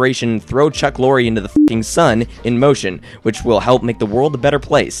Operation Throw Chuck Lorre into the f***ing sun in motion, which will help make the world a better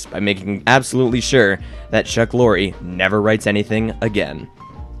place by making absolutely sure that Chuck Lorre never writes anything again.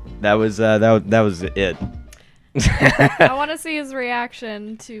 That was it. I want to see his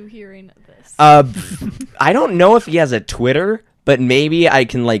reaction to hearing this. I don't know if he has a Twitter, but maybe I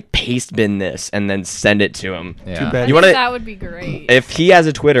can paste bin this and then send it to him. Yeah. Too bad. You wanna? That would be great. If he has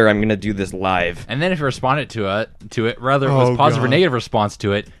a Twitter, I'm gonna do this live. And then if you responded to it, whether it was Oh, positive or God. negative response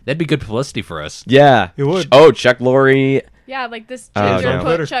to it, that'd be good publicity for us. Yeah, It would. Oh, Chuck Lorre. Yeah, like this Oh, ginger yeah.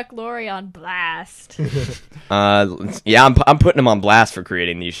 put Chuck Lorre on blast. Yeah, I'm putting him on blast for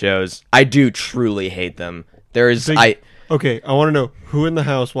creating these shows. I do truly hate them. Okay, I want to know who in the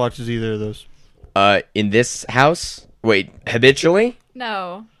house watches either of those. In this house. Wait, habitually?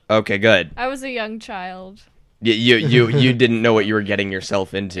 No, Okay, good. I was a young child. You didn't know what you were getting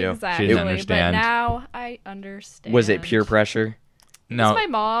yourself into. Exactly. didn't But understand. now I understand. Was it peer pressure? No. It's my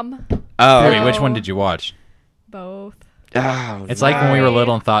mom. Oh, Wait, which one did you watch? Both. oh It's like when we were Sorry.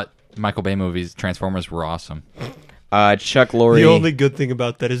 little and thought Michael Bay movies, Transformers were awesome. Chuck Lorre. The only good thing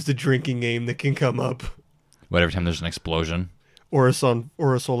about that is the drinking game that can come up, But every time there's an explosion. or a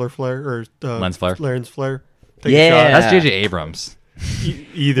solar flare, or Lens flare. lens flare. Take Yeah. a shot. That's J.J. Abrams.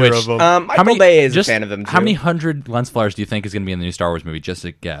 Either Which- of them. Michael Bay is a fan of them too. How many hundred lens flares do you think is going to be in the new Star Wars movie? Just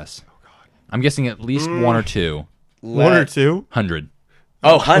a guess. I'm guessing at least 1 or 2. 1 or 2. 100.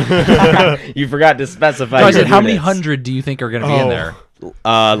 Oh, 100. You forgot to specify. No, I your said, how many units. hundred do you think are going to be in Oh. there?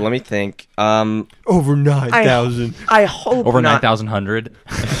 Let me think. Over 9,000. I hope Over not. 9,100?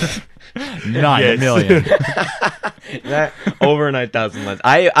 9 Yes. million. Over 9,000 lens.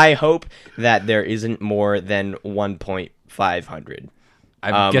 I hope that there isn't more than 1.500.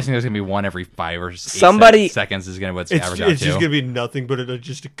 I'm guessing there's going to be one every 5 or 8 Somebody- seconds is going to what's It's average out just to. going to be nothing but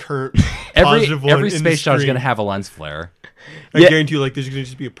just a current Every positive one in the space shot is screen. going to have a lens flare. I Yeah. guarantee you, there's going to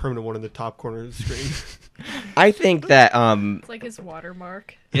just be a permanent one in the top corner of the screen. I think that It's like his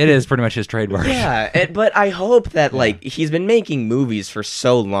watermark. It is pretty much his trademark. yeah, but I hope that he's been making movies for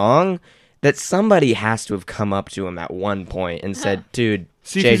so long that somebody has to have come up to him at one point and said, "Dude,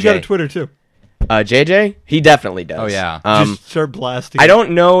 See if he's got a JJ. Twitter too. JJ, he definitely does. Oh, yeah. Just start blasting. I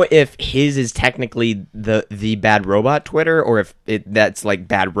don't know if his is technically the Bad Robot Twitter or if that's like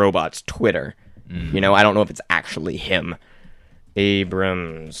Bad Robot's Twitter. You know, I don't know if it's actually him.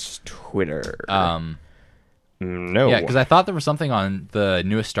 Abrams Twitter. No. Yeah, because I thought there was something on the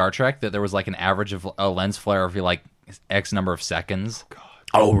newest Star Trek that there was like an average of a lens flare every like X number of seconds.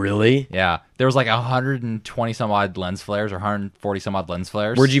 Oh, really? Yeah, there was like 120 some odd lens flares or 140 some odd lens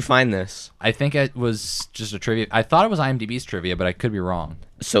flares. Where'd you find this? I think it was just a trivia. I thought it was IMDb's trivia, but I could be wrong.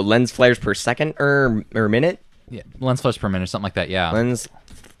 So lens flares per second or minute? Yeah, lens flares per minute, something like that. Yeah, Lens.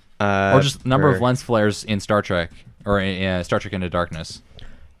 or just number per- of lens flares in Star Trek or in Star Trek Into Darkness.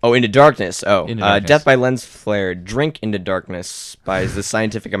 Oh, Into Darkness. Oh, Into Darkness. Death by Lens Flare. Drink Into Darkness by the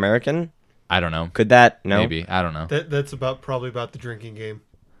Scientific American. I don't know. Could that? No. Maybe I don't know. That's probably about the drinking game.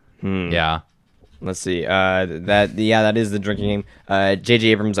 Yeah. Let's see. That is the drinking game. J.J.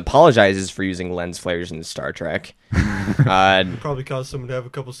 Abrams apologizes for using lens flares in Star Trek. Probably caused someone to have a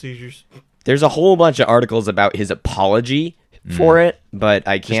couple seizures. There's a whole bunch of articles about his apology for it, but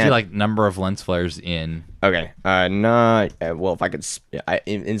I Just can't. do like number of lens flares in. Okay. Well, if I could,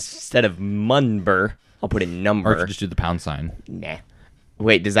 instead of number, I'll put in Or if number. you just do the pound sign. Nah.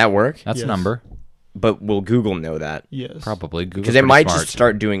 Wait, does that work? That's Yes. a number. But will Google know that? Yes. Probably. Because it might just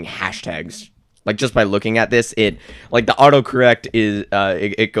start doing hashtags. Like just by looking at this, the autocorrect is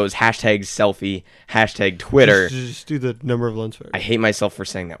it goes hashtag selfie, hashtag Twitter. Just do the number of lens flares. I hate myself for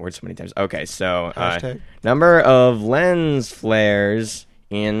saying that word so many times. Okay, so Hashtag. number of lens flares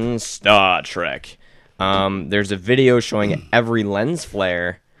in Star Trek. There's a video showing every lens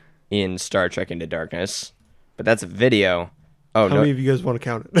flare in Star Trek Into Darkness, but that's a video. Oh How no, many of you guys want to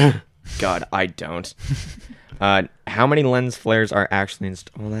count it? God, I don't. How many lens flares are actually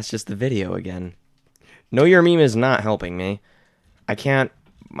installed? Well, that's just the video again. Know Your Meme is not helping me. I can't.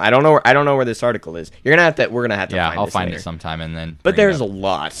 I don't know where this article is. We're gonna have to. Yeah, Find I'll this find later. it sometime and then. But bring it there's a up.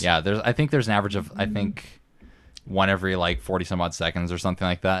 lot. Yeah, I think there's an average of one every like 40 some odd seconds or something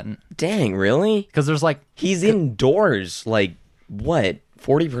like that. Dang, really? Because there's like He's indoors, like what?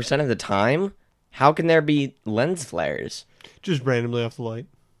 40% of the time? How can there be lens flares? Just randomly off the light.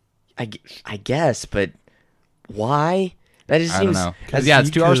 I guess, but why? That just I don't seems. know. 'Cause, Because yeah, it's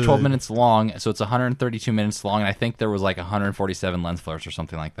he 2 hours 12 could- minutes long, so it's 132 minutes long, and I think there was like 147 lens flares or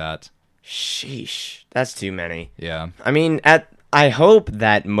something like that. Sheesh, that's too many. Yeah. I mean, I hope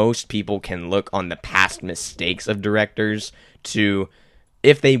that most people can look on the past mistakes of directors to,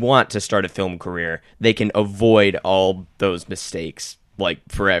 if they want to start a film career, they can avoid all those mistakes, like,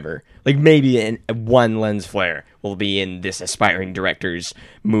 forever. Like, maybe one lens flare will be in this aspiring director's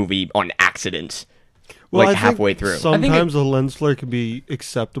movie on accident, Well, I like, think halfway through. Sometimes a lens flare can be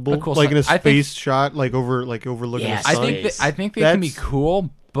acceptable, Of course, like in a I think- space shot, like overlooking Yeah, the I sun. think Space. I think they can be That's- cool,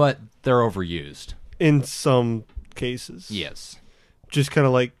 but they're overused. in some cases, Yes. just kind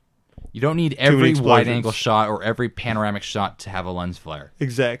of like You don't need many every explosions. wide angle shot or every panoramic shot to have a lens flare.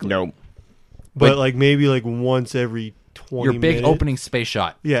 exactly. No. but like maybe like once every 20 Your big minutes. opening space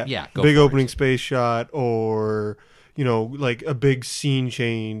shot. Yeah, Yeah. Go big for opening It. space shot, or like a big scene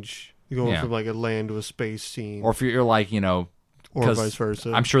change, going Yeah. from like a land to a space scene, Or if you're like, or 'cause vice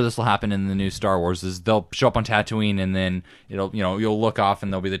versa. I'm sure this will happen in the new Star Wars. Is they'll show up on Tatooine and then you'll look off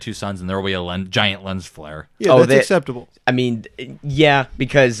and there'll be the two suns and there'll be a giant lens flare. yeah, Oh, that's they- acceptable. I mean, yeah,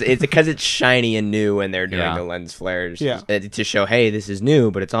 because it's shiny and new, and they're doing Yeah. the lens flares Yeah. to show, hey, this is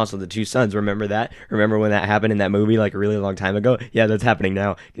new, but it's also the two suns. Remember that? Remember when that happened in that movie like a really long time ago? Yeah, that's happening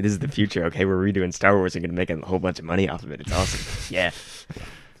now. This is the future. Okay, we're redoing Star Wars and gonna make a whole bunch of money off of it. It's awesome. Yeah,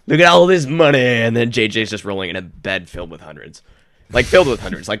 look at all this money, and then JJ's just rolling in a bed filled with hundreds. Like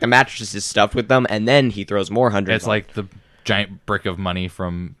the mattress is stuffed with them, and then he throws more hundreds. It's like the giant brick of money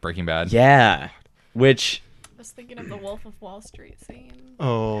from Breaking Bad. yeah, which. I was thinking of the Wolf of Wall Street scene.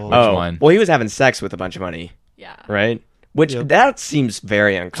 Oh, Oh, one? well, he was having sex with a bunch of money, Yeah. right? Which Yep. that seems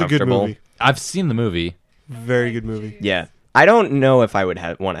very it's a uncomfortable. good movie. I've seen the movie. Very good movie. Yeah, I don't know if I would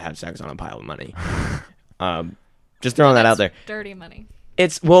want to have sex on a pile of money. Just throwing that out there. Dirty money.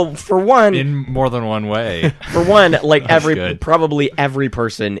 It's for one, In more than one way. like good. probably every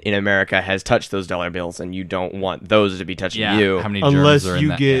person in America has touched those dollar bills, and you don't want those to be touching Yeah. you. How many Unless germs are in you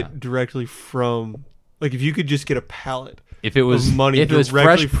that? get Yeah. directly from, like, if you could just get a pallet If it was of money if it was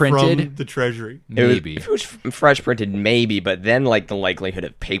directly fresh printed, from the treasury. maybe. If it was fresh printed, maybe, but then like the likelihood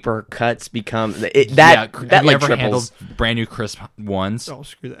of paper cuts become Yeah, that have you like ever triples. handled brand new crisp ones? Oh,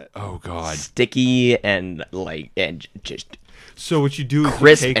 screw that. Oh god. Sticky and just So what you do is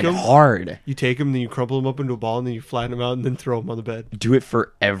crisp you take and them, hard. you take them, then you crumple them up into a ball, and then you flatten them out, and then throw them on the bed. Do it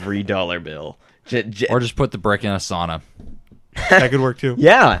for every dollar bill. Or just put the brick in a sauna. That could work too.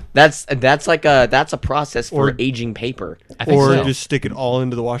 Yeah, that's a process for Or- aging paper. I think Or so. just stick it all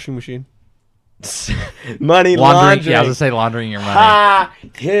into the washing machine. Money laundering. laundering. Yeah, I was gonna say laundering your money.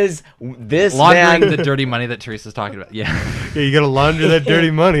 This Laundering man, the dirty money that Teresa's talking about. Yeah. Yeah, you gotta launder that dirty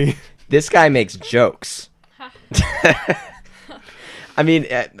money. this guy makes jokes. I mean,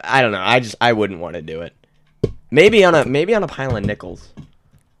 I don't know. I wouldn't want to do it. Maybe on a pile of nickels.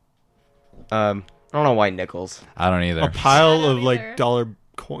 I don't know why nickels. I don't either. A pile I don't of like either. dollar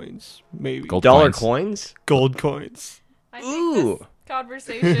coins, maybe Gold Dollar coins. coins? gold coins. I think Ooh. this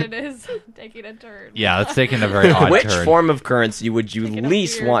conversation is taking a turn. Yeah, that's taking a very odd Which turn. form of currency would you Taking a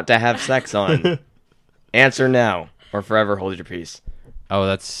least weird- want to have sex on? Answer now, or forever hold your peace. Oh,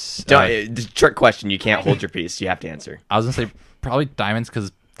 that's. Trick question. You can't hold your peace. You have to answer. I was gonna say probably diamonds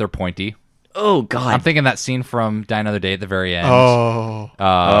because they're pointy. Oh God. I'm thinking that scene from Die Another Day at the very end, Oh, where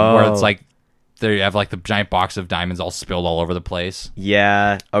Oh. it's like they have like the giant box of diamonds all spilled all over the place.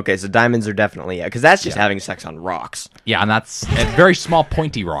 Yeah. Okay. So diamonds are definitely because that's just Yeah. having sex on rocks. Yeah, and that's and very small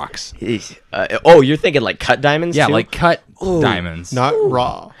pointy rocks. Eesh. Oh, you're thinking like cut diamonds? Yeah, too? like cut Ooh. diamonds. not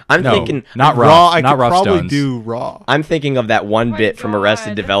raw. I'm No, thinking not raw. rough. I not could rough probably stones. do raw. I'm thinking of that one my bit from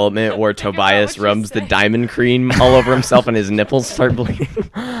Arrested God. Development where Think about Tobias what you rubs the said. diamond cream all over himself and his nipples start bleeding.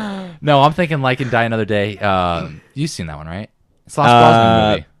 No, I'm thinking like in Die Another Day. You've seen that one, right? It's the last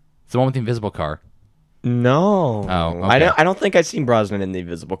Brosnan movie. It's the one with the invisible car. No. Oh, I okay. don't think I've seen Brosnan in the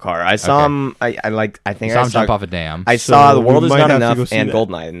Invisible Car. I saw Okay. him. I think You saw I him saw. jump off a dam. I So saw The we World Is might Not have to Enough go see and that.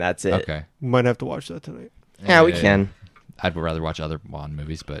 Goldeneye, and that's it. Okay. Might have to watch that tonight Yeah, we can. I'd rather watch other Bond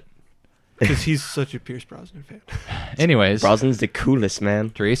movies, but because he's such a Pierce Brosnan fan. anyways, Brosnan's the coolest,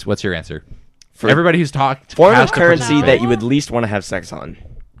 man. Therese, what's your answer? For Everybody who's talked form has of to currency participate. that you would least want to have sex on.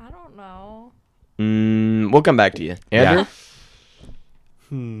 I don't know. We'll come back to you, Andrew. Yeah.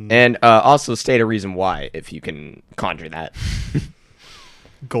 And also state a reason why, if you can conjure that.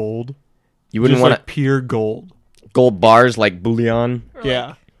 Gold. You wouldn't Just want like pure gold. gold bars like bullion. Or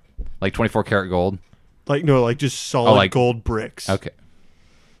Yeah. Like 24 karat gold. Like no, like just solid like- gold bricks. Okay.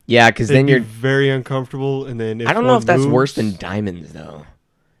 Yeah, because It'd then be you're. very uncomfortable, and then I don't know if that's worse than diamonds though.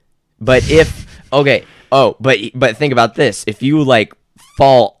 But if okay, but think about this: if you like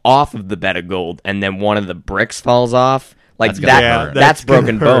fall off of the bed of gold and then one of the bricks falls off, like That's gonna that, hurt. that's That's gonna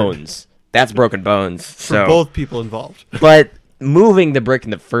broken hurt. bones. That's broken bones. for So both people involved. but moving the brick in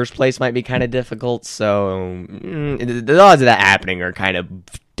the first place might be kind of difficult. So the odds of that happening are kind of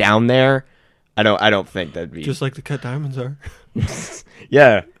down there. I don't think that'd be Just like the cut diamonds are.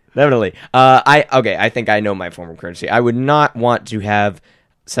 yeah, definitely. I think I know my form of currency. I would not want to have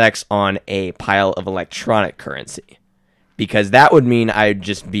sex on a pile of electronic currency because that would mean I'd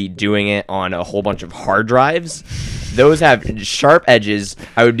just be doing it on a whole bunch of hard drives. Those have sharp edges.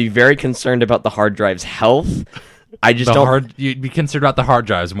 I would be very concerned about the hard drive's health. I just don't. You'd be concerned about the hard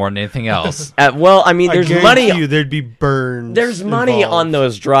drives more than anything else. Well, I mean, I there's guarantee money. you there'd be burns. There's money involved. on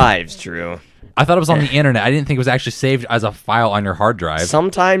those drives, Drew. I thought it was on the internet. I didn't think it was actually saved as a file on your hard drive.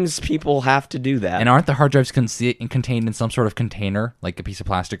 Sometimes people have to do that. And aren't the hard drives contained in some sort of container, like a piece of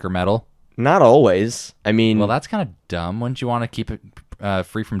plastic or metal? Not always. I mean, Well, that's kind of dumb. Wouldn't you want to keep it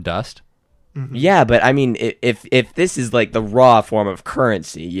free from dust? yeah, but I mean, if this is like the raw form of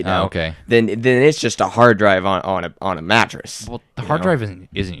currency, you know, okay. then it's just a hard drive on a mattress. Well, the you hard know? drive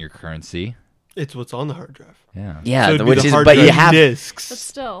isn't your currency. It's what's on the hard drive. Yeah. Yeah, So it'd be which the is, hard but you drive have But discs.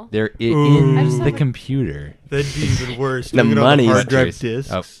 still. They're Ooh. I just in have the a- computer. That'd be even worse. The Doing it on money's- hard drive Trace.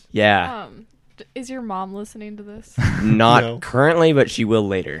 discs. Oh. yeah, Is your mom listening to this? not No. currently, but she will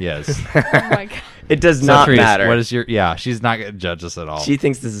later. Yes. Oh my god. It does So, not Therese, matter. What is your? Yeah, she's not gonna judge us at all. She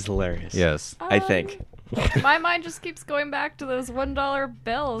thinks this is hilarious. yes. I think. My mind just keeps going back to those $1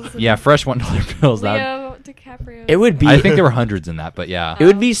 bills. and Yeah, fresh $1 bills. That Leo DiCaprio. It would be. I think there were hundreds in that, but yeah. It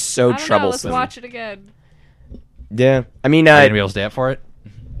would be so I don't know, troublesome. let's watch it again. Yeah, I mean, Are you gonna be able to stay up for it?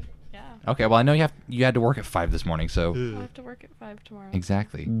 Yeah. Okay. Well, I know you had to work at 5 this morning, so I have to work at 5 tomorrow.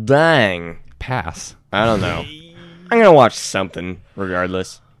 exactly. dang. Pass. I don't know. I'm gonna watch something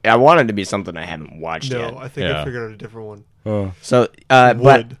regardless. I want it to be something I haven't watched yet. No, I think Yeah. I figured out a different one. So, but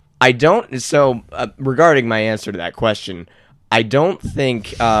Would. I don't. So, regarding my answer to that question, I don't think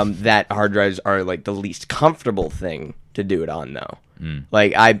that hard drives are like the least comfortable thing to do it on, though.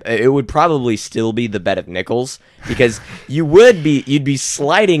 Like, it would probably still be the bed of nickels because you'd be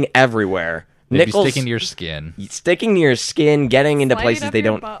sliding everywhere. They'd Nickels be sticking to your skin. sticking to your skin, getting into Slide it places up they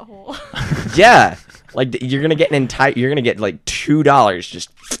your don't. butthole. Yeah, like you're gonna get you're gonna get like $2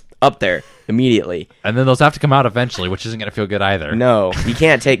 just up there immediately. And then those have to come out eventually, which isn't gonna feel good either. No, you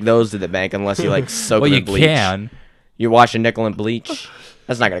can't take those to the bank unless you like soak Well, them you in bleach. can. You wash a nickel in bleach.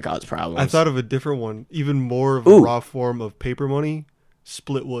 That's not going to cause problems. I thought of a different one, even more of a Ooh. raw form of paper money,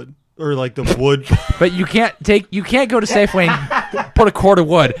 split wood. Or like the wood. But you can't go to Safeway and put a cord of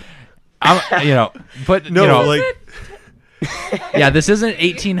wood. Yeah, this isn't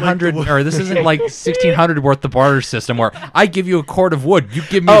 1800 or this isn't like 1600 worth the barter system where I give you a cord of wood, you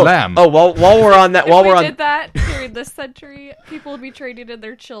give me lamb. Oh, while we're on that, If we did that during this century, people would be trading in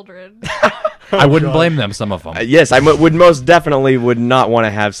their children. I wouldn't blame them. Some of them. Yes, I would most definitely would not want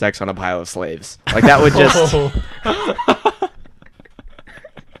to have sex on a pile of slaves. Like that would just.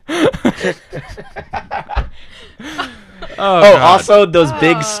 God. Also those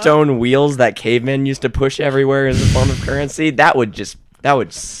big stone wheels that cavemen used to push everywhere as a form of currency. That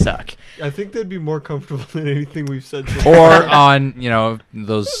would suck. I think they'd be more comfortable than anything we've said. Or on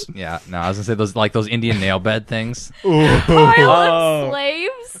those. Yeah, no, I was gonna say those Indian nail bed things. Pile of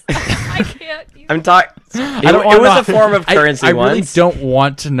slaves. I can't. I'm talking. It was a form of currency. I really once. don't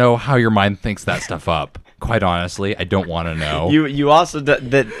want to know how your mind thinks that stuff up. Quite honestly, I don't want to know. You also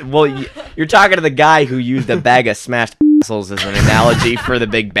you're talking to the guy who used a bag of smashed assholes as an analogy for the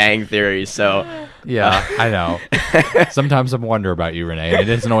Big Bang Theory. So yeah, I know. Sometimes I wonder about you, Renee. And it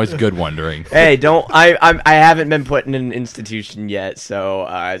isn't always good wondering. hey, don't I haven't been put in an institution yet. So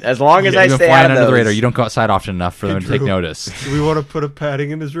as long as I You've been stay flying out of under the those, radar. You don't go outside often enough for them to take Drew. notice. Do we want to put a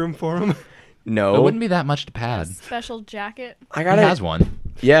padding in his room for him? no, It wouldn't be that much to pad. Special jacket. I He gotta. has one.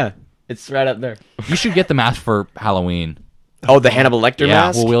 Yeah, it's right up there. You should get the mask for Halloween. Oh, the Hannibal Lecter Yeah,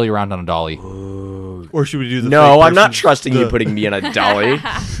 mask. we'll wheel you around on a dolly. Or should we do the No, fake I'm not person's- trusting you the- putting me in a dolly.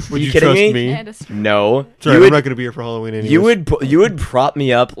 Would you you kidding trust me? me? And a No, Sorry, you I'm would. not going to be here for Halloween anyway. You would prop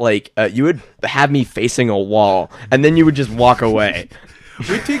me up like you would have me facing a wall, and then you would just walk away.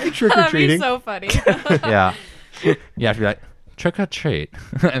 We take you trick or That'd be treating. so funny. Yeah. You have to be like, trick or treat.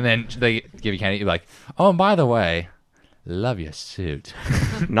 And then they give you candy. You're like, oh, and by the way, love your suit.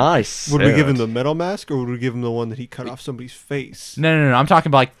 Nice. Would we give him suit. the metal mask, or would we give him the one that he cut off somebody's face? No. I'm talking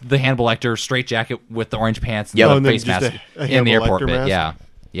about like the Hannibal Lecter straight jacket with the orange pants and Yep. the Oh, and then face just mask a in the Hannibal airport Lecter bit. mask? Yeah.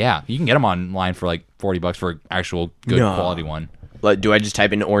 Yeah. You can get them online for like $40 for an actual good No. quality one. Like, do I just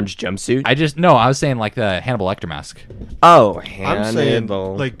type in orange jumpsuit? I was saying like the Hannibal Lecter mask. Oh, I'm saying,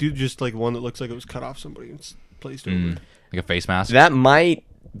 Hannibal. like, dude, just like one that looks like it was cut off somebody and placed over. Like a face mask. that might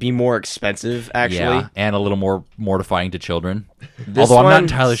be more expensive, actually. Yeah, and a little more mortifying to children. This Although I'm not one-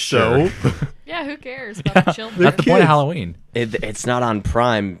 entirely sure. Yeah, who cares about the children? That's the point kids. of Halloween. It's not on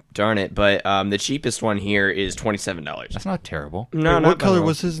Prime, darn it. But the cheapest one here is $27. That's not terrible. No, Wait, not what color bad.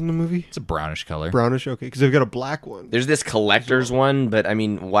 was his in the movie? It's a brownish color. Brownish. Okay, because they've got a black one. There's this collector's one, but I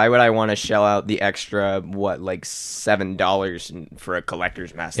mean, why would I want to shell out the extra like $7 for a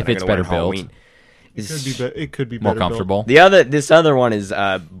collector's mask? If that I'm it's gonna wear better on built. Halloween? It could be More better built. comfortable. This other one is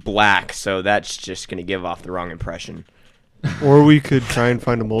black, so that's just gonna give off the wrong impression. Or we could try and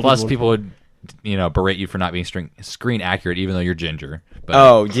find a molded Plus, one. people would, berate you for not being screen accurate, even though you're ginger. But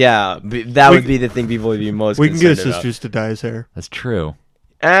Oh yeah, that We would be the thing people would be most. we can get his concerned about. sisters to dye his hair. that's true.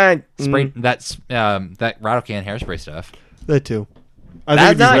 Spray. That's that rattle can hairspray stuff. That too. I That's think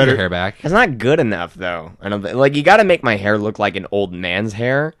it'd not be Your better. hair back. That's not good enough, though. I don't like. You got to make my hair look like an old man's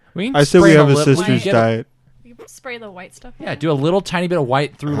hair. We can I said spray we it have a little- sisters get dye it. You can spray the white stuff. Yeah, do a little tiny bit of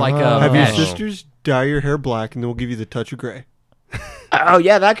white through like a Have your mesh. sisters dye your hair black, and then we'll give you the touch of gray. Oh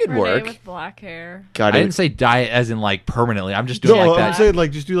yeah, that could Renee work. with black hair. God, I it- didn't say dye it as in like permanently. I'm just doing No, like I'm that. saying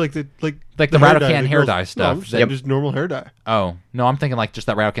like just do like the the hair rattle dye can that hair girls- dye No, stuff. I'm saying Yep. just normal hair dye. Oh no, I'm thinking like just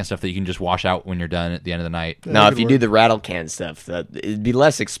that rattle can stuff that you can just wash out when you're done at the end of the night. No, that if you could do work. the rattle can stuff, it'd be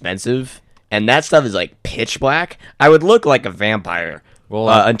less expensive. And that stuff is like pitch black. I would look like a vampire Well,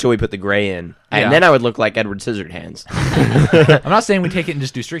 until we put the gray in, yeah. and then I would look like Edward Scissorhands. I'm not saying we take it and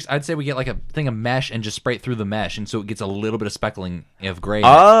just do streaks. I'd say we get like a thing of mesh and just spray it through the mesh, and so it gets a little bit of speckling of gray.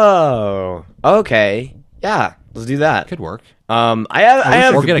 Oh, okay, yeah, let's do that. Could work. I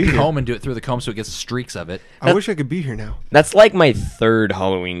have. Or could get a be here. comb and do it through the comb so it gets streaks of it. I wish I could be here now. That's like my third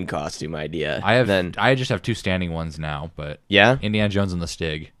Halloween costume idea. I just have 2 standing ones now, but Yeah, Indiana Jones and the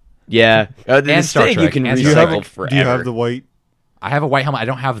Stig. yeah. The And Star Stig you Trek, can and Do you Star have recycle Trek. forever. Do you have the white? I have a white helmet. I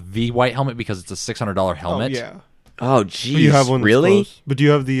don't have the white helmet because it's a $600 Oh helmet. yeah. Oh, But geez, you have one. That's really? close. But do you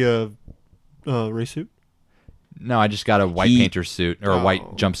have the race suit? No, I just got a white painter suit or a white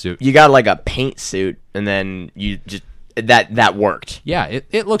jumpsuit. You got like a paint suit, and then you just that worked. Yeah,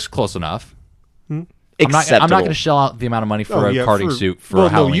 it looks close enough. Acceptable. I'm not going to shell out the amount of money for a karting suit for well, a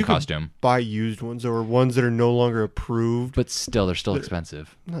Halloween you could costume. Buy used ones or ones that are no longer approved. But still, they're still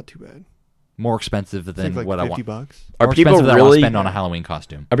expensive. Not too bad. More expensive I than think like what I $50. want. Are More people expensive than I want to really spend on a Halloween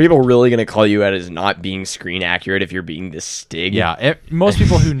costume. Are people really going to call you out as not being screen accurate if you're being this Stig? Yeah, most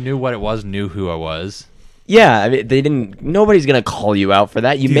people who knew what it was knew who I was. Yeah, I mean, they didn't. Nobody's gonna call you out for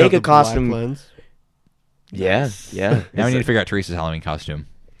that. You Do make have a the black costume. lens? Yeah, yeah. Now we need to figure out Teresa's Halloween costume.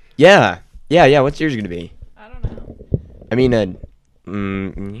 Yeah. What's yours gonna be? I don't know. I mean,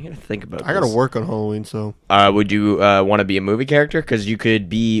 you gotta think about. I gotta this. work on Halloween, so Would you want to be a movie character? Because you could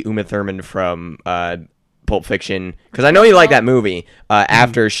be Uma Thurman from Pulp Fiction. Because I know you like that movie.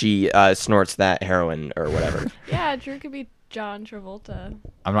 After she snorts that heroin or whatever. Yeah, Drew could be John Travolta.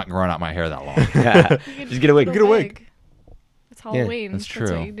 I'm not growing out my hair that long. Yeah. You could Just get a wig. the Get a wig. It's Halloween. That's true.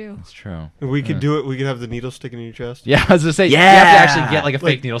 That's what you do. That's true. we could do it. We could have the needle sticking in your chest. Yeah, I was gonna say you have to Yeah. actually get like a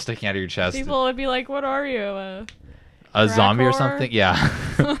fake Like- needle sticking out of your chest. People would be like, "What are you?" A zombie or Dracor? something. Yeah.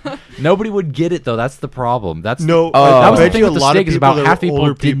 Nobody would get it though. That's the problem. That's No, Oh. that was I the bet thing you a with the lot of stick is people about that half are people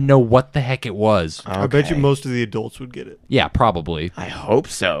older didn't know what the heck it was. I bet you Okay. most of the adults would get it. Yeah, probably. I hope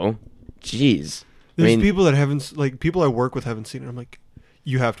so. Jeez. I There's mean, people that haven't, like people I work with haven't seen it. I'm like,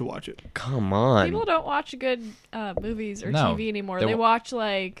 you have to watch it. come on. People don't watch good movies or No, TV anymore. they They wa- watch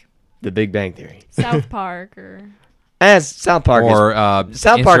like The Big Bang Theory. South Park or As South Park Or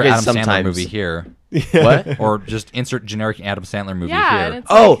South Park insert is Adam sometimes- Sandler movie here. What? Or just insert generic Adam Sandler movie yeah, and here. it's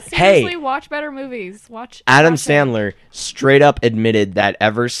Oh, like, seriously, hey. watch better movies. Watch Adam watch it. Sandler straight up admitted that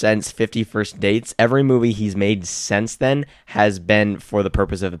ever since 50 First Dates, every movie he's made since then has been for the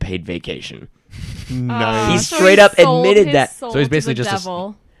purpose of a paid vacation. Nice. He So straight up sold admitted his that. soul So he's to basically the just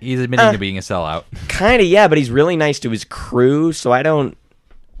devil. he's admitting to being a sellout. Kinda, yeah, but he's really nice to his crew, so I don't.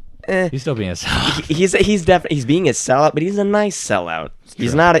 He's still being a sellout. He's definitely he's being a sellout, but he's a nice sellout.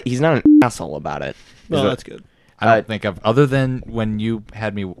 He's not an asshole about it. No, that's good. I don't think I've other than when you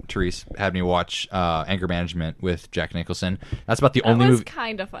had me, Therese, had me watch Anger Management with Jack Nicholson. That's about the That only was movie.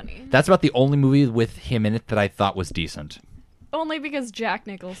 kind of funny. That's about the only movie with him in it that I thought was decent. Only because Jack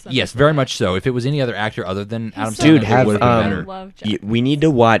Nicholson. Yes, is in very it. much so. If it was any other actor other than Adam so Sandler, Dude, it have would have been I better. love Jack. We need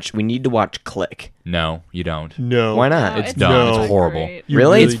to watch Click. No, you don't. No. Why not? No, It's dumb. No. It's horrible. great. You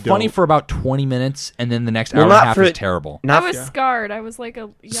Really? It's funny don't. for about 20 minutes, and then the next Well, hour and a not half for- is terrible. I Not was scarred. I was like a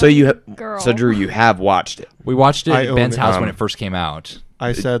young so you girl. so Drew, you have watched it. We watched it I at own Ben's it. house when it first came out.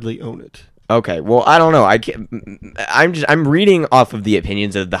 I sadly own it. Okay, well, I don't know. I'm reading off of the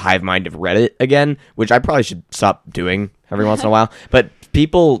opinions of the hive mind of Reddit again, which I probably should stop doing every once in a while. But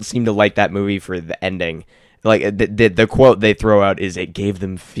people seem to like that movie for the ending. Like the quote they throw out is "it gave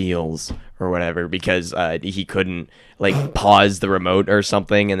them feels" or whatever because he couldn't like pause the remote or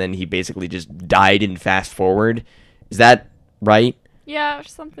something, and then he basically just died in fast forward. Is that right? Yeah, or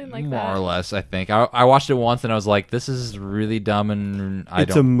something like More that. or less, I think. I watched it once, and I was like, this is really dumb, and I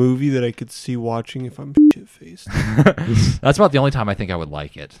It's a don't... movie that I could see watching if I'm shit faced. That's about the only time I think I would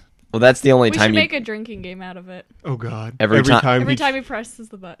like it. Well, that's the only We time should you. make a drinking game out of it. Oh God! Every time- Every he- time he presses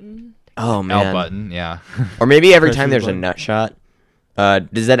the button. Oh L man. button, yeah. Or maybe every Press time the there's a button. nut shot.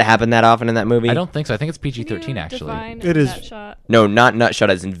 Does that happen that often in that movie? I don't think so. I think it's Can PG-13, you actually. define It is- that shot? No, not nut shot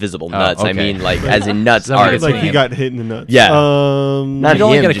as invisible nuts. I okay. mean, like as in nuts Somebody are. gets like his he name. got hit in the nuts. Yeah. Not Not You'd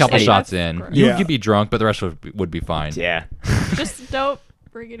only him, get a just couple any- shots in. That's You gross. could be drunk, but the rest would be fine. Yeah. Just don't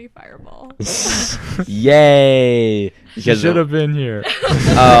bring any fireball. Yay! Because been here.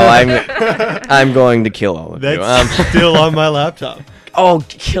 I'm going to kill all of you. That's still on my laptop. Oh,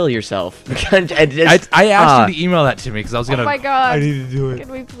 kill yourself! I asked you to email that to me because I was Oh gonna. my god. I need to do it. Can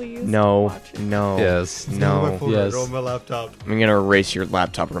we please No, watch it? no, Yes. It's not on my no. phone, Yes. right on my laptop. I'm gonna erase your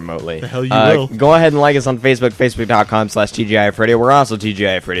laptop remotely. The hell you will. Go ahead and like us on Facebook, facebook.com/TGIF Radio. We're also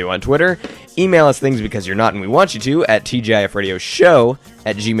TGIF Radio on Twitter. Email us things because you're not and we want you to at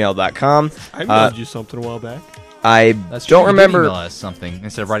TGIFradioshow@gmail.com. I mailed you something a while back. I That's true. don't You did remember. email us something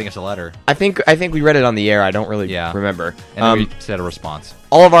instead of writing us a letter, I think we read it on the air. I don't really Yeah. remember. and then we said a response.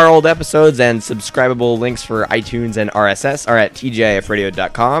 All of our old episodes and subscribable links for iTunes and RSS are at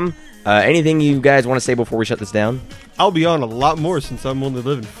tgifradio.com. Anything you guys want to say before we shut this down? I'll be on a lot more since I'm only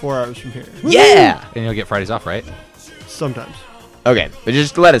living 4 hours from here. Yeah! And you'll get Fridays off, right? Sometimes. Okay, but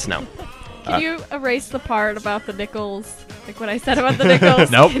just let us know. Can you erase the part about the nickels? Like what I said about the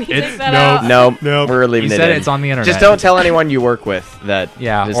nickels? Nope, Can you it's- take that no. out? No, Nope. we're leaving You it said in. it's on the internet. Just don't tell anyone you work with that.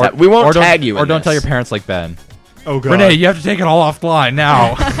 Yeah, this or, we won't or don't- tag you in Or don't tell this. your parents like Ben. Oh God. Renee, you have to take it all offline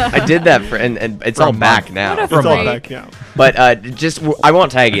now. I did that for, and it's For a all back month. now. What a It's all freak. back now. But I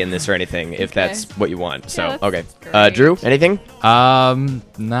won't tag you in this or anything if Okay. that's what you want. So Yeah, that's okay, great. Drew, anything? Nah,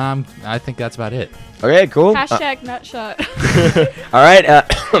 I think that's about it. Okay, cool. Hashtag nutshot. All right.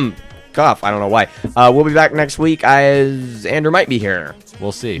 Cough. I don't know why. We'll be back next week as Andrew might be here.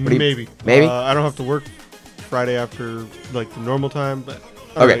 We'll see. do you- Maybe. maybe? I don't have to work Friday after like the normal time, but I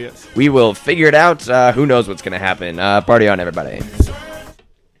don't know Okay, yet. we will figure it out. Who knows what's gonna happen? Party on, everybody.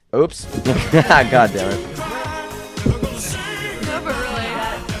 Oops. God damn it.